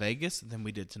against Vegas than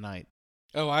we did tonight.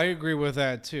 Oh, I agree with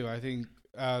that too. I think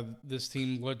this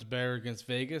team looked better against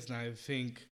Vegas, and I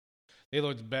think they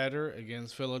looked better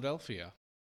against Philadelphia.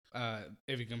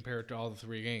 If you compare it to all the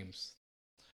 3 games,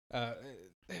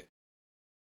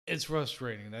 it's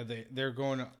frustrating that they're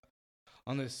going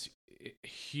on this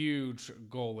huge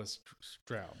goalless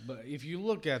drought. But if you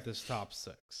look at this top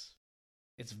 6,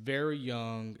 it's very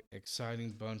young,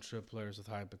 exciting bunch of players with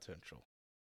high potential.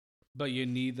 But you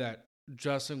need that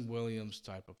Justin Williams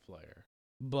type of player.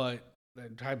 But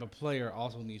that type of player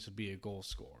also needs to be a goal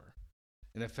scorer.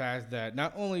 And the fact that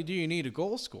not only do you need a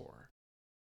goal scorer,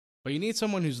 but you need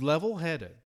someone who's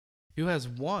level-headed, who has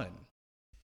won,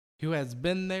 who has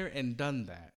been there and done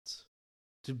that,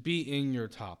 to be in your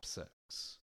top 6.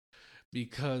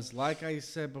 Because like I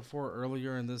said before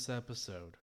earlier in this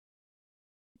episode,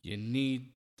 you need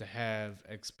to have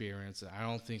experience. I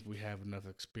don't think we have enough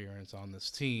experience on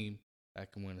this team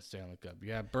that can win a Stanley Cup.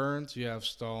 You have Burns, you have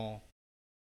Stahl.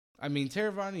 I mean,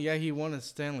 Teravainen, yeah, he won a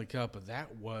Stanley Cup, but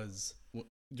that was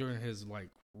during his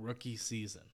rookie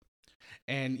season.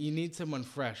 And you need someone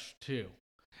fresh too.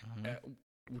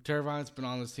 Teravainen's been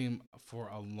on this team for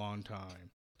a long time.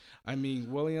 I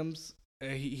mean, Williams,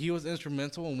 he was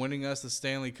instrumental in winning us the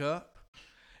Stanley Cup,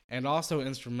 and also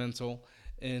instrumental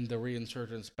in the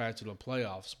reinsurgence back to the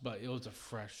playoffs, but it was a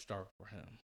fresh start for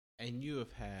him. And you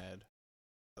have had,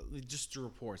 just the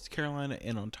reports, Carolina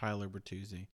in on Tyler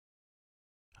Bertuzzi.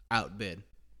 Outbid.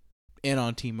 In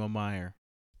on Timo Meier.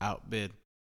 Outbid.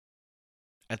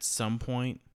 At some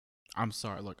point, I'm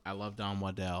sorry, look, I love Don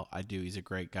Waddell. I do. He's a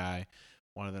great guy.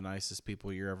 One of the nicest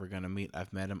people you're ever going to meet.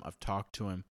 I've met him. I've talked to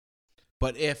him.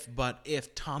 But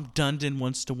if Tom Dundon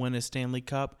wants to win a Stanley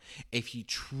Cup, if he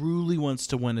truly wants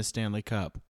to win a Stanley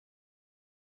Cup,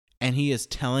 and he is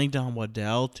telling Don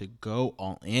Waddell to go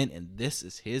all in, and this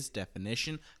is his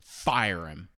definition, fire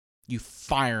him. You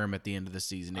fire him at the end of the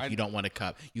season if you don't want a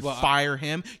cup. Fire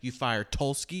him. You fire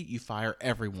Tulsky. You fire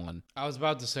everyone. I was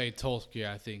about to say Tulsky,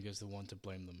 I think, is the one to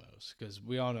blame the most, because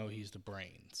we all know he's the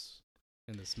brains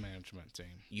in this management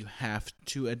team. You have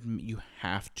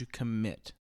to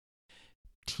commit.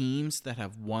 Teams that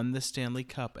have won the Stanley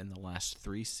Cup in the last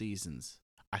 3 seasons,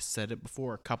 I said it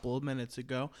before a couple of minutes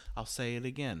ago, I'll say it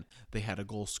again, they had a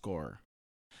goal scorer.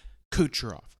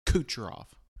 Kucherov.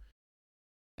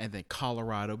 And then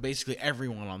Colorado, basically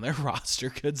everyone on their roster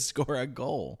could score a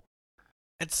goal.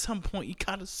 At some point, you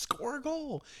got to score a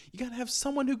goal. You got to have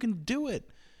someone who can do it.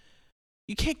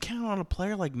 You can't count on a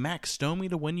player like Max Domi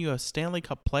to win you a Stanley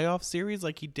Cup playoff series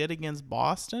like he did against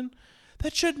Boston.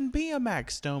 That shouldn't be a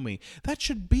Max Domi. That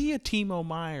should be a Timo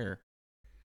Meier.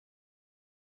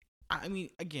 I mean,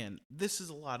 again, this is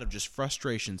a lot of just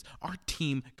frustrations. Our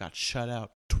team got shut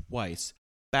out twice,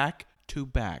 back to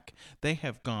back. They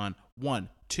have gone 1,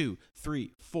 2,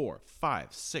 3, 4, 5,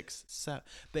 6, 7.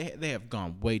 They have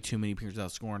gone way too many periods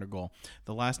without scoring a goal.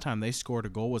 The last time they scored a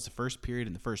goal was the first period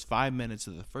in the first 5 minutes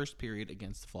of the first period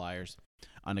against the Flyers.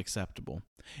 Unacceptable.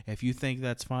 If you think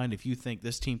that's fine, if you think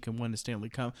this team can win the Stanley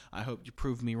Cup, I hope you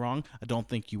prove me wrong. I don't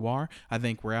think you are. I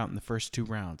think we're out in the first 2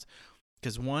 rounds.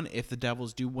 Because one, if the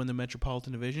Devils do win the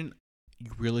Metropolitan Division,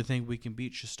 you really think we can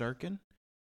beat Shesterkin?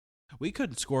 We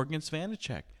couldn't score against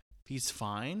Vanacek. He's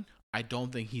fine. I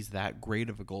don't think he's that great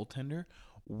of a goaltender.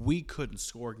 We couldn't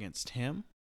score against him.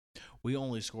 We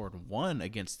only scored 1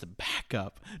 against the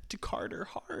backup to Carter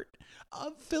Hart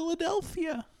of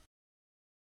Philadelphia.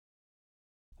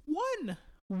 1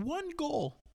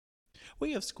 goal.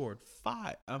 We have scored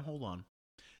 5. Hold on.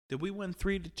 Did we win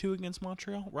 3-2 against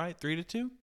Montreal? Right, 3-2,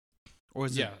 or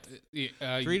is it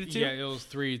 3-2? Yeah, it was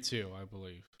 3-2, I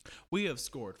believe. We have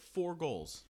scored 4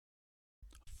 goals.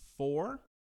 4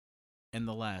 in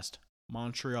the last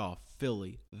Montreal,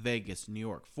 Philly, Vegas, New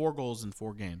York. 4 goals in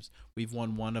 4 games. We've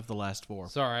won 1 of the last 4.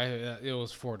 Sorry, it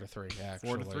was 4-3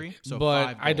 actually. 4-3. So but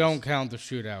 5 I goals. don't count the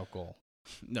shootout goal.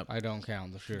 No, I don't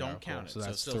count the shootout. don't count goal, it. So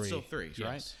that's so 3. still 3, right?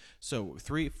 Yes. So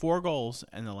 4 goals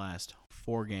in the last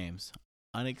 4 games.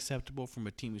 Unacceptable from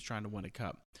a team who's trying to win a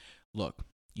cup. Look,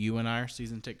 you and I are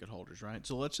season ticket holders, right?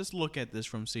 So let's just look at this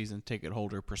from season ticket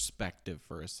holder perspective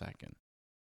for a second.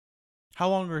 How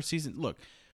long are season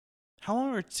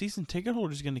ticket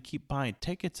holders going to keep buying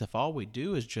tickets if all we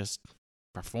do is just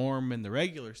perform in the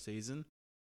regular season,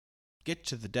 get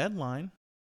to the deadline,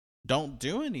 don't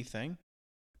do anything,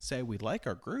 say we like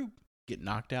our group, get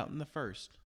knocked out in the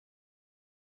first?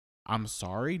 I'm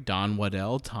sorry, Don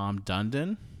Waddell, Tom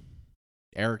Dundon,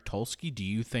 Eric Tulsky, do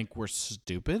you think we're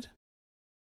stupid?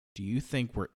 Do you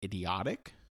think we're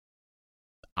idiotic?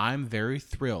 I'm very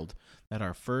thrilled that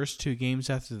our first 2 games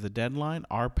after the deadline,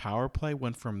 our power play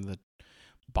went from the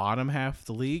bottom half of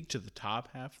the league to the top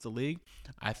half of the league.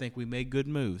 I think we made good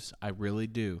moves. I really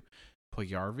do.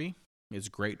 Puljujarvi is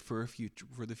great for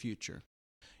the future.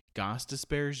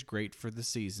 Gostisbehere is great for the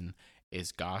season.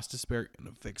 Is Gostisbehere going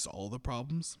to fix all the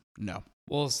problems? No.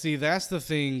 Well, see, that's the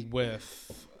thing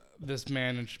with this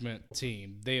management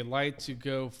team. They like to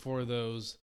go for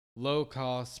those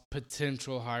low-cost,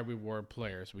 potential high-reward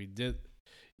players.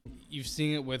 You've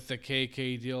seen it with the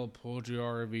KK deal,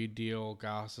 Puljujarvi deal,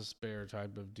 Gostisbehere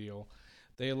type of deal.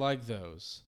 They like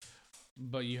those.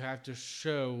 But you have to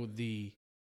show the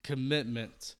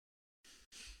commitment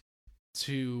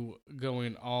to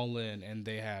going all in, and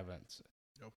they haven't.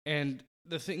 Nope. And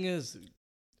the thing is,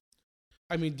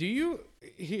 I mean,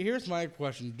 here's my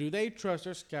question. Do they trust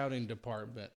their scouting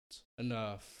department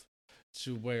enough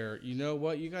to where, you know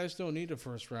what, you guys don't need a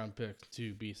first-round pick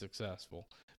to be successful?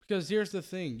 Because here's the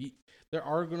thing. There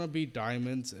are going to be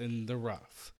diamonds in the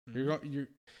rough. Mm-hmm.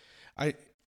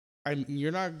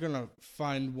 You're not going to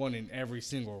find one in every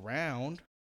single round.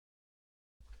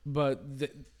 But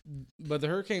the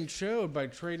Hurricanes showed by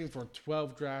trading for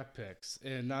 12 draft picks,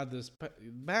 and not this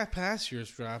past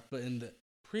year's draft, but in the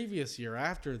previous year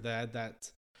after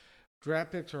that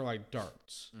draft picks are like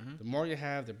darts. Mm-hmm. The more you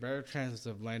have, the better chances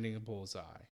of landing a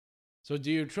bullseye. So do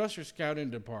you trust your scouting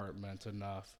department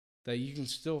enough that you can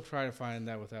still try to find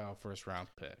that without a first-round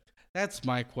pick? That's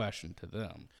my question to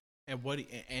them. And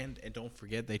don't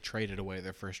forget, they traded away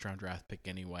their first-round draft pick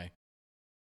anyway.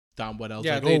 Don Waddell's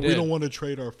Yeah, like, they we did. don't want to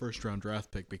trade our first-round draft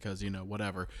pick because,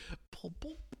 whatever.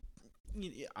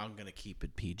 I'm going to keep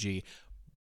it PG.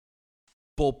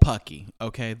 Bullpucky,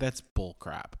 okay? That's bull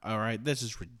crap, all right? This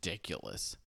is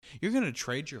ridiculous. You're going to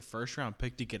trade your first-round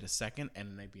pick to get a second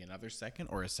and maybe another second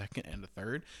or a second and a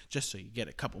third just so you get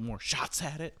a couple more shots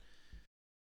at it?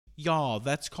 Y'all,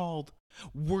 that's called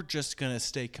we're just going to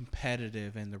stay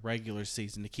competitive in the regular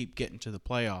season to keep getting to the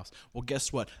playoffs. Well,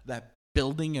 guess what? That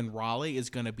building in Raleigh is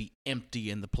going to be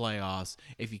empty in the playoffs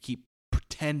if you keep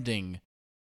pretending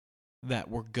that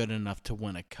we're good enough to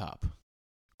win a cup.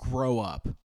 Grow up.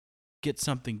 Get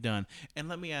something done. And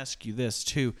let me ask you this,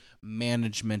 too,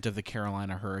 management of the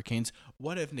Carolina Hurricanes.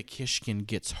 What if Nikishkin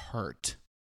gets hurt?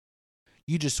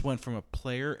 You just went from a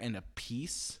player and a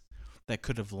piece that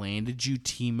could have landed you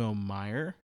Timo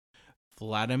Meier,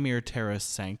 Vladimir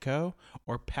Tarasenko,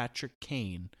 or Patrick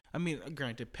Kane. I mean,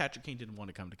 granted, Patrick Kane didn't want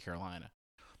to come to Carolina.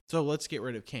 So let's get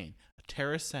rid of Kane.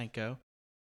 Tarasenko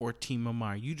or Timo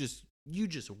Meier. You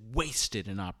just wasted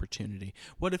an opportunity.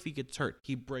 What if he gets hurt?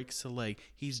 He breaks a leg.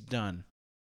 He's done.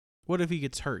 What if he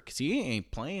gets hurt? Because he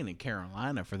ain't playing in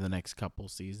Carolina for the next couple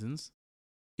seasons.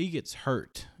 He gets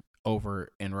hurt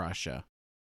over in Russia.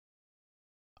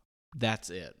 That's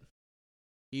it.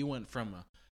 He went from a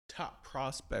top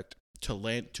prospect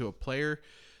to a player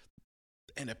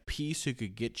and a piece who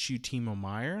could get you Timo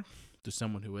Meier to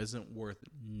someone who isn't worth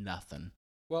nothing.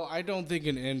 Well, I don't think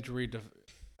an injury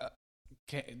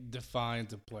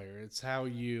defines a player. It's how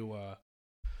you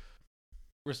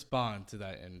respond to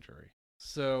that injury.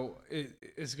 So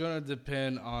it's going to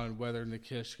depend on whether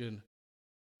Nikishkin,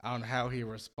 on how he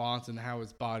responds and how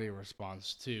his body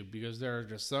responds too. Because there are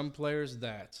just some players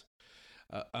that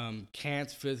can't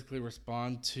physically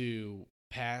respond to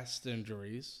past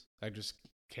injuries. I just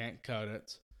can't cut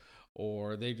it.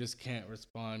 Or they just can't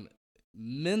respond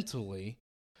mentally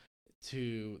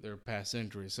to their past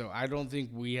injuries. So I don't think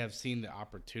we have seen the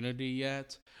opportunity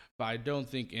yet, but I don't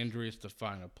think injuries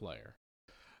define a player.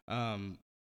 But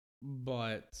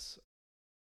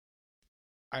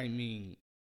I mean,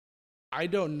 I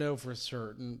don't know for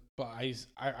certain, but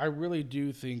I really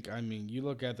do think, I mean, you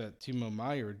look at that Timo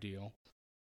Meyer deal,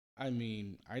 I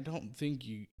mean, I don't think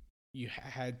you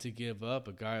had to give up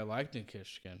a guy like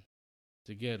Nikishkin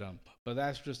to get him. But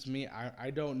that's just me.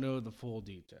 I don't know the full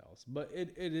details. But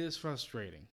it is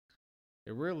frustrating.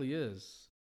 It really is.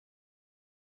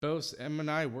 Both Em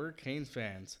and I were Canes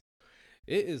fans.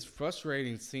 It is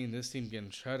frustrating seeing this team getting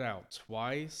shut out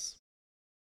twice.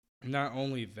 Not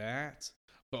only that,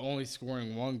 but only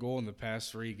scoring 1 goal in the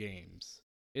past 3 games.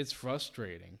 It's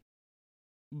frustrating.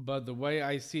 But the way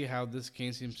I see how this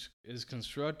Canes team is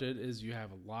constructed is you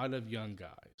have a lot of young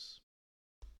guys.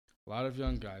 A lot of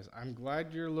young guys. I'm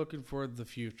glad you're looking for the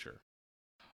future.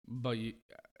 But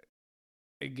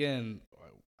again,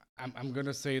 I'm going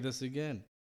to say this again.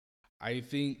 I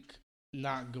think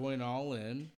not going all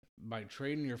in by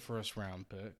trading your first round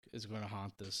pick is going to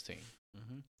haunt this team.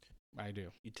 Mm-hmm. I do.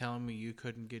 You telling me you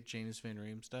couldn't get James Van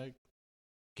Riemsdyk?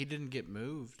 He didn't get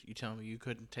moved. You telling me you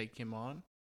couldn't take him on?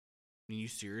 And you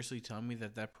seriously telling me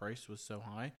that price was so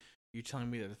high? You telling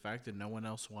me that the fact that no one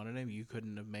else wanted him, you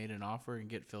couldn't have made an offer and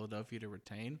get Philadelphia to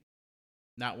retain?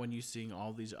 Not when you seeing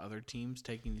all these other teams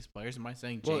taking these players. Am I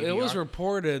saying JVR? Well, it was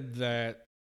reported that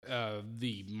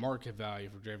the market value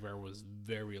for JVR was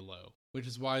very low, which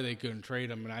is why they couldn't trade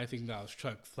him. And I think that was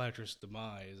Chuck Fletcher's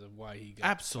demise of why he got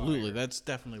Absolutely. fired. That's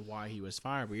definitely why he was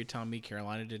fired. But you're telling me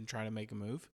Carolina didn't try to make a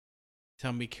move?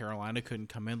 Telling me Carolina couldn't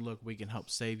come in, look, we can help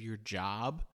save your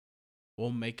job. We'll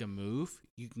make a move.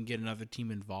 You can get another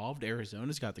team involved.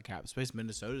 Arizona's got the cap space.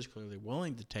 Minnesota's clearly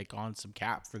willing to take on some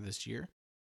cap for this year.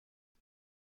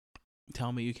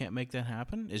 Tell me you can't make that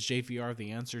happen? Is JVR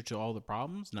the answer to all the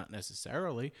problems? Not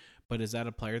necessarily. But is that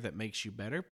a player that makes you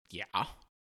better? Yeah.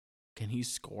 Can he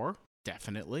score?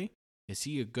 Definitely. Is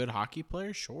he a good hockey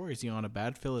player? Sure. Is he on a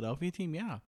bad Philadelphia team?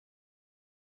 Yeah.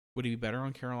 Would he be better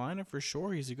on Carolina? For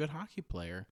sure. He's a good hockey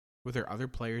player. Were there other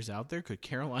players out there? Could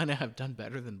Carolina have done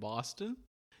better than Boston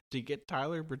to get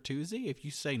Tyler Bertuzzi? If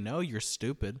you say no, you're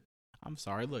stupid. I'm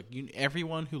sorry. Look,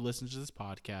 everyone who listens to this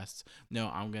podcast, no,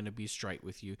 I'm going to be straight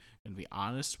with you. I'm going to be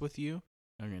honest with you.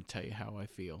 I'm going to tell you how I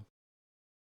feel.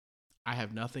 I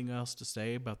have nothing else to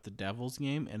say about the Devils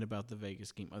game and about the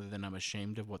Vegas game other than I'm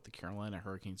ashamed of what the Carolina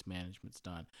Hurricanes management's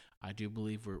done. I do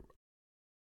believe we're,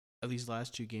 at these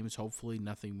last 2 games, hopefully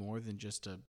nothing more than just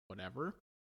a whatever.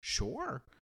 Sure.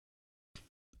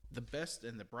 The best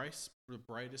and the brightest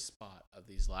spot of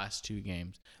these last 2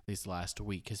 games, this last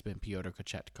week, has been Pyotr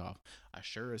Kochetkov. I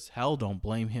sure as hell don't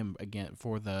blame him again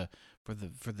for the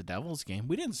Devils game.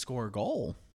 We didn't score a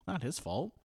goal. Not his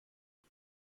fault.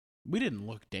 We didn't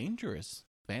look dangerous.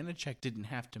 Vanacek didn't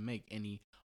have to make any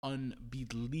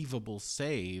unbelievable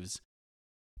saves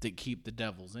to keep the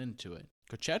Devils into it.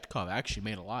 Kochetkov actually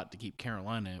made a lot to keep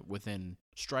Carolina within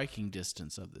striking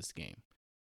distance of this game.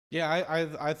 Yeah,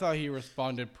 I thought he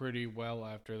responded pretty well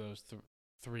after those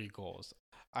 3 goals.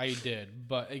 I did,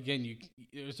 but again,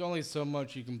 there's only so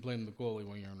much you can blame the goalie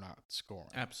when you're not scoring.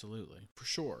 Absolutely, for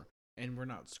sure. And we're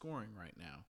not scoring right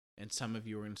now. And some of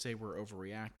you are going to say we're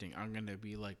overreacting. I'm going to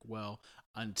be like, well,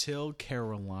 until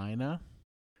Carolina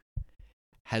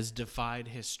has defied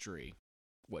history,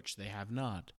 which they have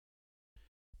not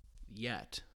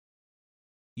yet,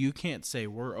 you can't say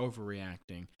we're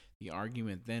overreacting. The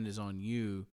argument then is on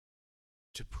you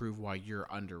to prove why you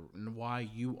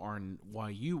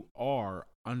are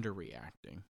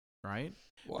underreacting, right?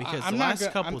 Well, because I'm the not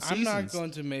last couple seasons, I'm not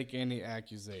going to make any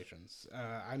accusations.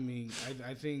 I mean,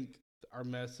 I think our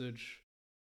message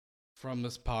from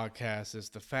this podcast is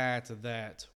the fact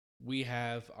that we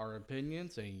have our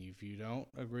opinions, and if you don't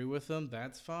agree with them,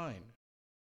 that's fine.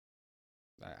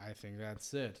 I think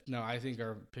that's it. No, I think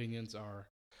our opinions are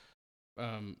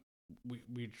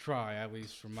we try, at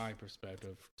least from my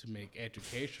perspective, to make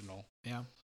educational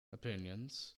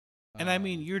opinions. And I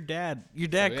mean, your dad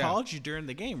called you during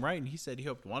the game, right? And he said he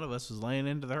hoped one of us was laying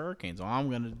into the Hurricanes. Well, I'm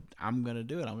gonna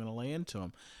do it. I'm gonna lay into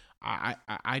them. I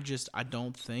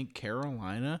don't think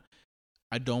Carolina.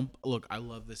 I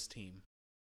love this team.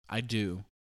 I do.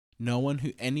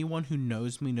 Anyone who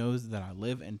knows me knows that I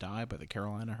live and die by the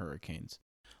Carolina Hurricanes.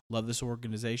 Love this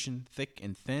organization, thick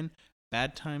and thin.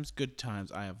 Bad times, good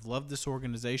times. I have loved this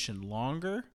organization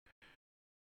longer.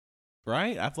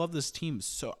 Right? I've loved this team.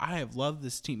 I have loved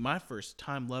this team. My first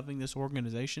time loving this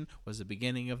organization was the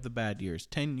beginning of the bad years.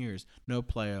 10 years, no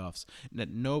playoffs. And at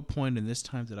no point in this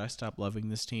time did I stop loving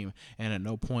this team. And at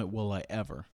no point will I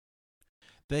ever.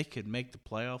 They could make the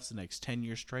playoffs the next 10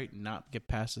 years straight and not get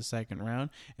past the second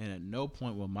round, and at no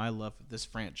point will my love of this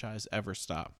franchise ever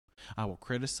stop. I will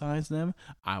criticize them.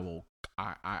 I will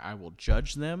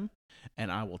judge them,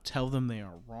 and I will tell them they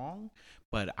are wrong,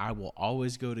 but I will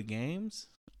always go to games.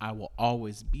 I will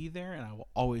always be there, and I will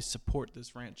always support this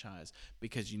franchise,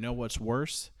 because you know what's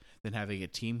worse than having a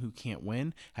team who can't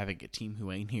win? Having a team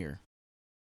who ain't here.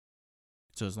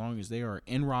 So as long as they are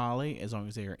in Raleigh, as long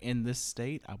as they are in this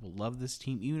state, I will love this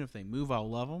team. Even if they move, I'll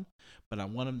love them. But I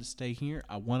want them to stay here.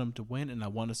 I want them to win, and I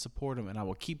want to support them. And I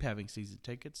will keep having season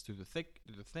tickets through the thick,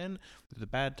 through the thin, through the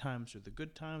bad times, through the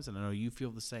good times. And I know you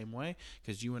feel the same way,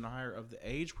 because you and I are of the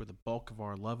age where the bulk of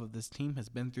our love of this team has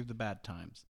been through the bad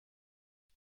times.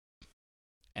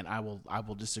 And I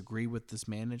will disagree with this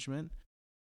management.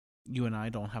 You and I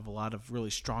don't have a lot of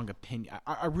really strong opinion.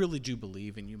 I really do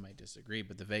believe, and you might disagree,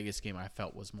 but the Vegas game I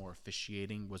felt was more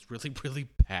officiating, was really, really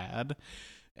bad.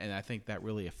 And I think that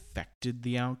really affected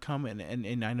the outcome.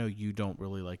 And I know you don't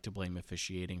really like to blame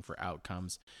officiating for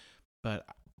outcomes, but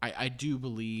I do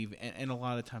believe, and a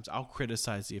lot of times I'll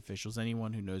criticize the officials.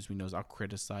 Anyone who knows me knows I'll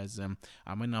criticize them.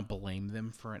 I might not blame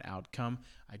them for an outcome.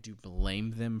 I do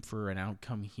blame them for an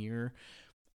outcome here.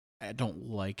 I don't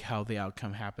like how the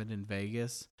outcome happened in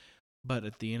Vegas, but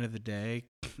at the end of the day,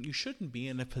 you shouldn't be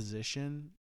in a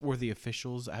position where the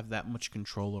officials have that much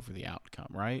control over the outcome,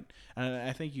 right? And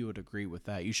I think you would agree with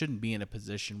that. You shouldn't be in a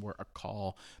position where a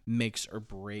call makes or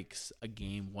breaks a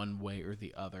game one way or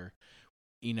the other,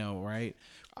 right?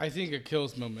 I think it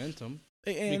kills momentum.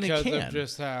 And because it can. of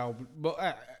just how,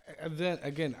 well, then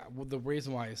again, the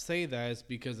reason why I say that is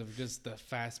because of just the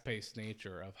fast-paced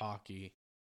nature of hockey,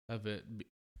 of it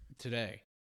today.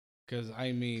 Because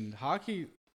I mean, hockey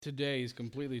today is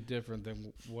completely different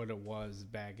than what it was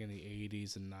back in the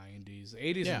 80s and 90s.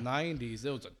 80s and 90s, it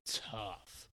was a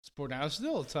tough sport. Now it's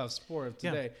still a tough sport of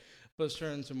today, but it's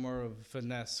turned into more of a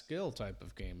finesse skill type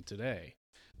of game today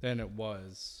than it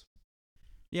was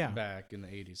back in the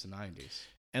 80s and 90s.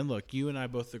 And look, you and I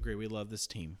both agree we love this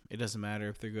team. It doesn't matter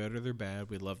if they're good or they're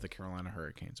bad. We love the Carolina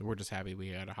Hurricanes. And we're just happy we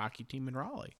had a hockey team in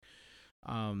Raleigh.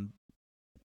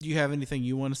 Do you have anything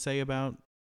you want to say about?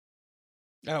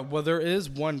 Well, there is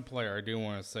one player I do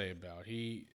want to say about.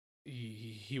 He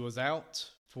was out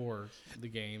for the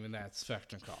game, and that's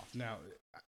Svechnikov. Now,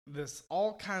 this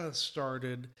all kind of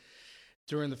started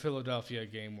during the Philadelphia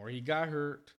game where he got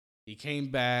hurt. He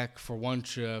came back for one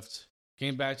shift,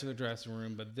 came back to the dressing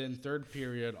room, but then third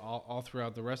period, all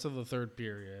throughout the rest of the third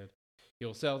period, he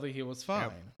was healthy. He was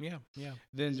fine. Yeah.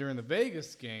 Then during the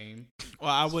Vegas game, well,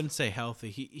 I wouldn't say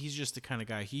healthy. He's just the kind of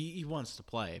guy. He wants to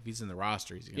play. If he's in the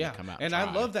roster, he's going to come out. And try.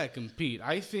 I love that compete.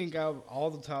 I think out of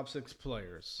all the top 6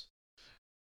 players,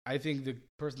 I think the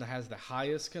person that has the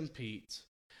highest compete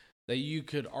that you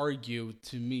could argue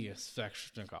to me is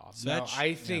Svechnikov. Now,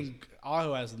 I think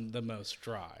Aho has the most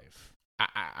drive.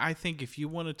 I think if you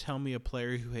want to tell me a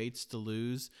player who hates to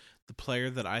lose, the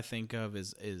player that I think of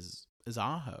is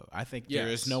Aho. I think there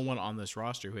is no one on this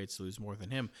roster who hates to lose more than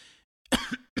him.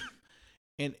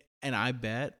 And I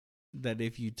bet that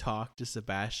if you talk to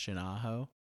Sebastian Aho,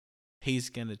 he's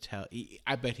going to tell.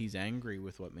 I bet he's angry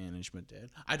with what management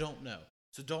did. I don't know.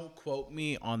 So don't quote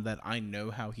me on that. I know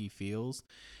how he feels.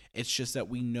 It's just that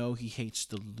we know he hates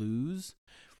to lose.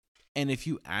 And if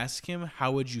you ask him,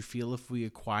 how would you feel if we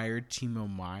acquired Timo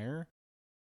Meier?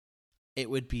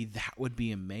 That would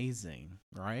be amazing,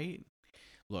 right?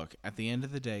 Look, at the end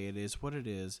of the day, it is what it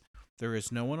is. There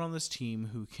is no one on this team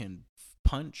who can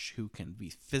punch, who can be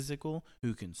physical,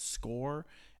 who can score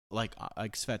like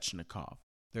Svechnikov.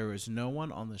 There is no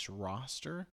one on this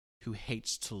roster who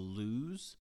hates to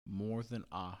lose more than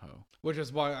Aho. Which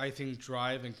is why I think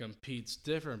drive and compete's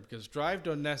different, because drive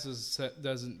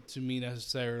doesn't to me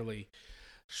necessarily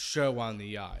show on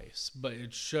the ice, but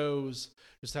it shows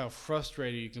just how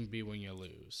frustrated you can be when you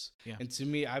lose. Yeah. And to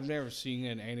me, I've never seen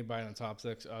anybody in the top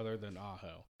 6 other than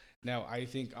Aho. Now, I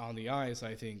think on the ice,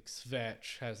 I think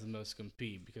Svech has the most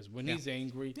compete, because when he's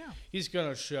angry, he's going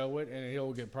to show it, and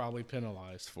he'll get probably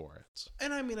penalized for it.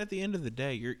 And I mean, at the end of the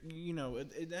day,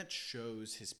 that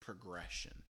shows his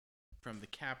progression. From the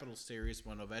Capital Series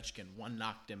when Ovechkin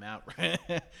knocked him out, right?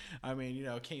 I mean,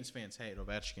 Canes fans hate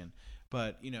Ovechkin,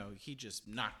 but, he just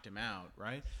knocked him out,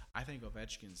 right? I think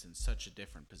Ovechkin's in such a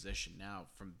different position now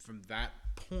from that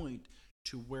point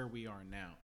to where we are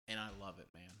now. And I love it,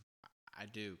 man. I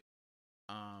do.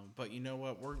 But you know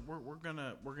what? We're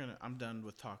gonna. I'm done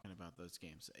with talking about those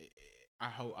games.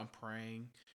 I'm praying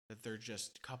that they're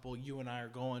just a couple. You and I are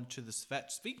going to the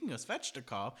Speaking of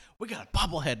Svechnikov, we got a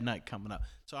bobblehead night coming up,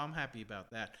 so I'm happy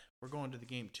about that. We're going to the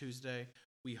game Tuesday.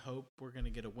 We hope we're going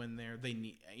to get a win there. They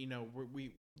need,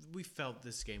 we felt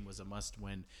this game was a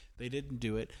must-win. They didn't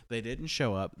do it. They didn't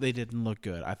show up. They didn't look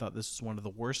good. I thought this was one of the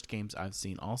worst games I've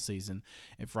seen all season.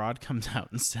 If Rod comes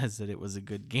out and says that it was a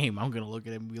good game, I'm going to look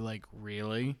at him and be like,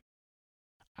 really?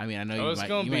 I mean, I know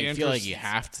you might feel like you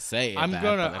have to say it.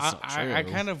 I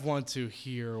kind of want to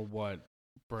hear what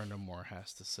Brendan Moore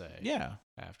has to say. Yeah.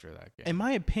 After that game. In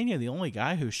my opinion, the only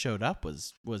guy who showed up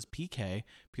was PK,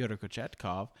 Pyotr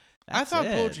Kochetkov. I thought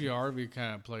Puljujarvi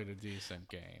kind of played a decent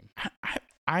game.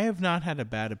 I have not had a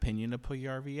bad opinion of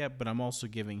Puljujarvi yet, but I'm also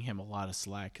giving him a lot of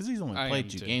slack because he's only played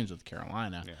 2 games with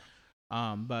Carolina.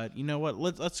 Yeah. But you know what?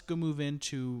 Let's go move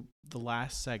into the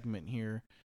last segment here.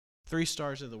 3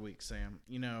 stars of the week, Sam.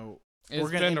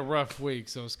 It's been a rough week,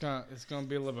 so it's gonna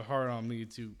be a little bit hard on me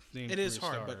to name. It is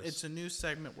hard, stars. but it's a new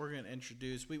segment we're gonna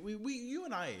introduce. You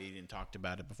and I even talked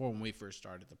about it before when we first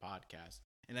started the podcast,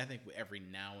 and I think every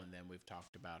now and then we've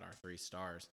talked about our 3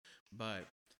 stars. But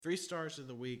 3 stars of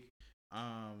the week.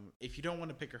 If you don't want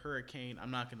to pick a hurricane,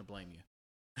 I'm not gonna blame you,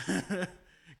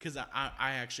 because I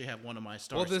actually have one of my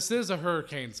stars. Well, this is a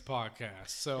Hurricanes podcast,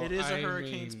 so it is a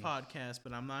Hurricanes podcast,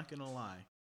 but I'm not gonna lie.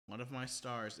 One of my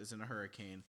stars isn't a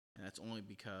hurricane, and that's only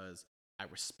because I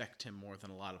respect him more than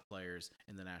a lot of players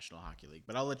in the National Hockey League.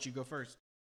 But I'll let you go first.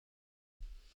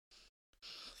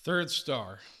 3rd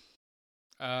star.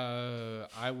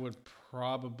 I would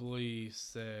probably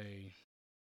say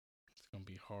it's going to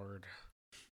be hard.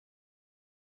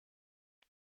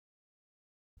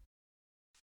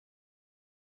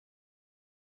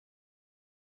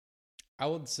 I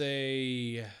would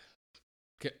say...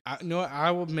 I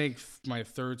would make my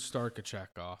 3rd star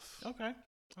Kochetkov. Okay.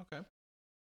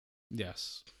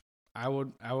 Yes, I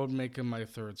would make him my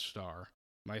 3rd star.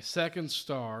 My 2nd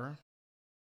star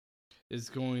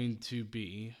is going to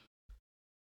be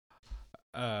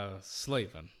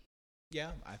Slavin.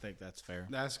 Yeah, I think that's fair.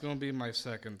 That's going to be my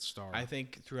 2nd star. I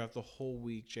think throughout the whole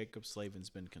week, Jacob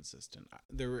Slavin's been consistent.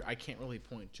 I can't really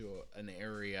point to an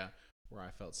area where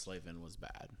I felt Slavin was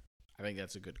bad. I think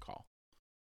that's a good call.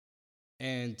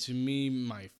 And to me,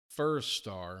 my 1st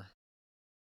star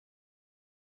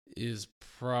is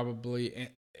probably,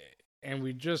 and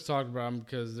we just talked about him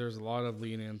because there's a lot of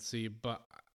leniency, but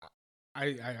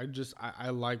I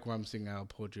like what I'm seeing out of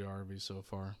Puljujarvi so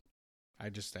far. I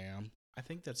just am. I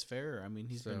think that's fair. I mean,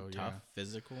 he's been tough,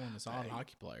 physical, and a solid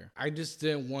hockey player. I just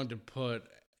didn't want to put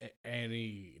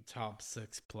any top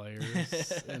 6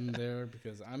 players in there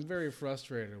because I'm very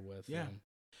frustrated with him.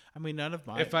 I mean, none of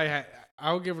my. If I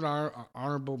would give an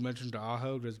honorable mention to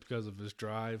Aho just because of his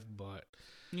drive, but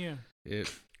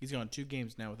he's gone 2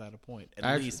 games now without a point.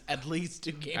 At least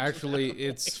 2 games. Actually,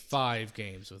 it's 5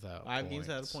 games without 5 games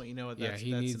without a point. You know what? That's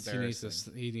he needs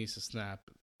to snap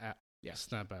out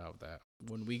of that.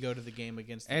 When we go to the game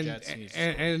against the Jets,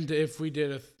 and if we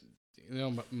did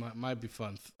might be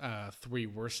fun. 3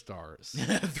 worst stars.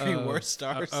 3 worst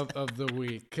stars of the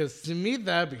week, because to me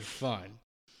that'd be fun.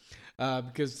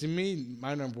 Because to me,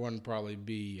 my number 1 would probably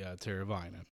be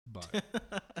Teravainen. But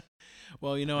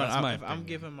well, you know what? I'm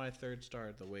giving my 3rd star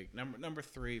of the week. Number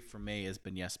 3 for me has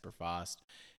been Jesper Fast.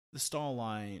 The Stahl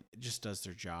line just does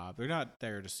their job. They're not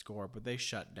there to score, but they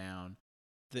shut down.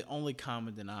 The only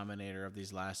common denominator of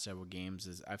these last several games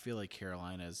is I feel like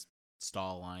Carolina's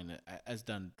Stahl line has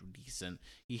done decent.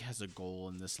 He has a goal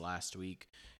in this last week.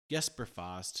 Jesper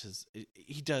Fast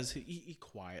he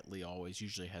quietly always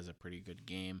usually has a pretty good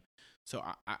game. So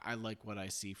I like what I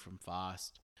see from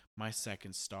Fast. My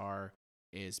 2nd star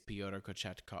is Pyotr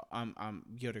Kochetkov.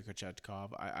 Pyotr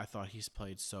Kochetkov. I thought he's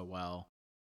played so well.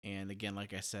 And again,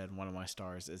 like I said, one of my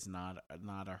stars is not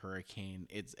a hurricane.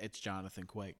 It's Jonathan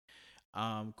Quick.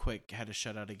 Quick had a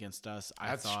shutout against us.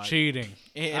 That's cheating.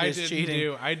 It is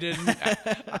cheating. I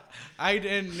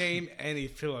didn't name any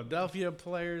Philadelphia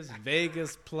players,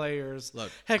 Vegas players. Look,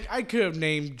 heck, I could have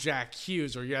named Jack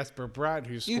Hughes or Jesper Bratt,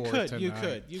 who scored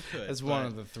tonight. You could. As one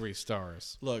of the 3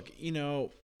 stars. Look,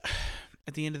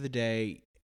 at the end of the day,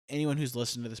 anyone who's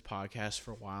listened to this podcast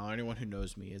for a while, or anyone who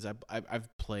knows me, is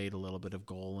I've played a little bit of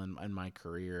goal in my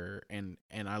career, and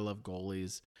I love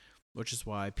goalies. Which is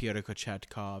why Pyotr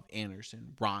Kochetkov,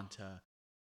 Anderson, Ronta,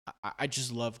 I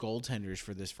just love goaltenders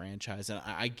for this franchise, and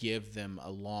I give them a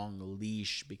long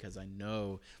leash because I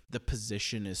know the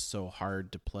position is so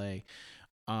hard to play.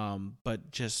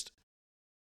 But just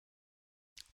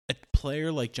a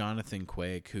player like Jonathan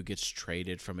Quick, who gets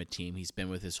traded from a team he's been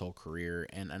with his whole career,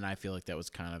 and I feel like that was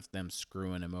kind of them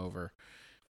screwing him over.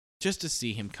 Just to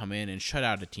see him come in and shut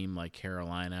out a team like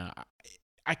Carolina,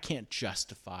 I can't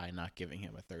justify not giving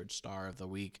him a 3rd star of the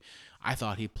week. I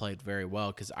thought he played very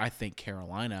well because I think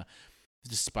Carolina,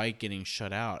 despite getting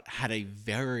shut out, had a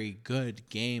very good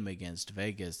game against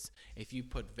Vegas. If you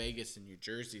put Vegas and New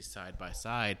Jersey side by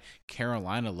side,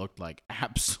 Carolina looked like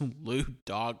absolute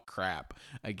dog crap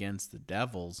against the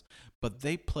Devils. But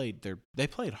they played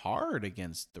hard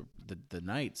against the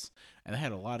Knights, and they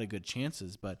had a lot of good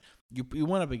chances. But you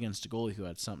went up against a goalie who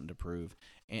had something to prove.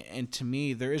 And to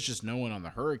me, there is just no one on the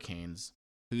Hurricanes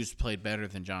who's played better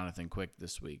than Jonathan Quick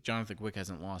this week. Jonathan Quick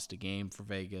hasn't lost a game for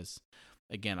Vegas.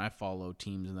 Again, I follow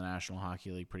teams in the National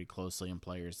Hockey League pretty closely and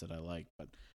players that I like, but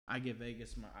I give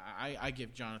Vegas I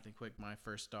give Jonathan Quick my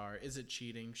first star. Is it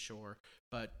cheating? Sure,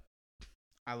 but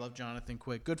I love Jonathan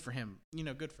Quick. Good for him.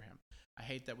 Good for him. I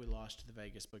hate that we lost to the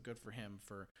Vegas, but good for him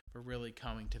for really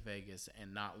coming to Vegas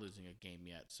and not losing a game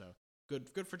yet. So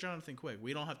good for Jonathan Quick.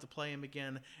 We don't have to play him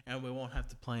again, and we won't have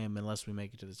to play him unless we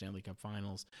make it to the Stanley Cup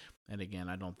Finals. And again,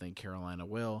 I don't think Carolina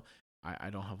will.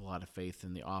 I don't have a lot of faith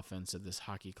in the offense of this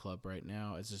hockey club right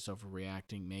now. Is this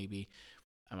overreacting? Maybe.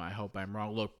 I hope I'm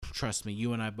wrong. Look, trust me,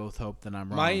 you and I both hope that I'm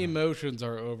wrong. My emotions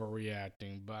are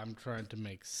overreacting, but I'm trying to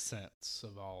make sense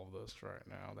of all of this right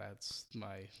now. That's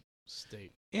my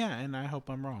state. Yeah, and I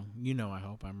hope I'm wrong. I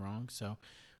hope I'm wrong. So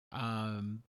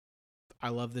I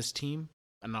love this team.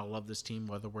 And I'll love this team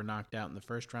whether we're knocked out in the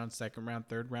first round, second round,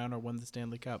 third round, or win the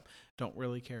Stanley Cup. Don't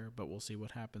really care, but we'll see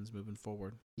what happens moving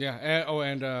forward. Yeah.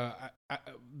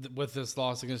 With this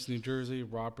loss against New Jersey,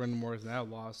 Rob Brind'Amour has now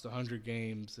lost 100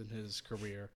 games in his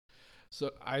career. So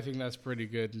I think that's pretty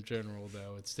good in general,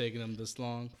 though. It's taken him this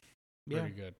long.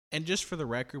 Pretty good. And just for the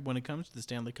record, when it comes to the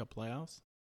Stanley Cup playoffs,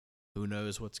 who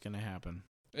knows what's going to happen?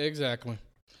 Exactly.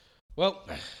 Well,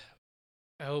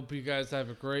 I hope you guys have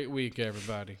a great week,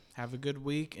 everybody. Have a good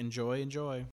week. Enjoy.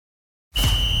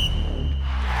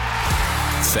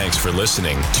 Thanks for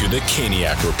listening to the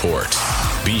Caniac Report.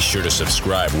 Be sure to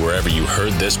subscribe wherever you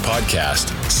heard this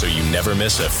podcast so you never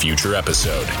miss a future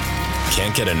episode.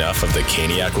 Can't get enough of the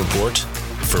Caniac Report?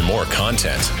 For more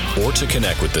content or to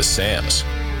connect with the Sams,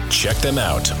 check them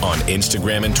out on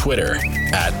Instagram and Twitter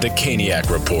at the Caniac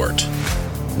Report.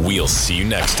 We'll see you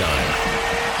next time.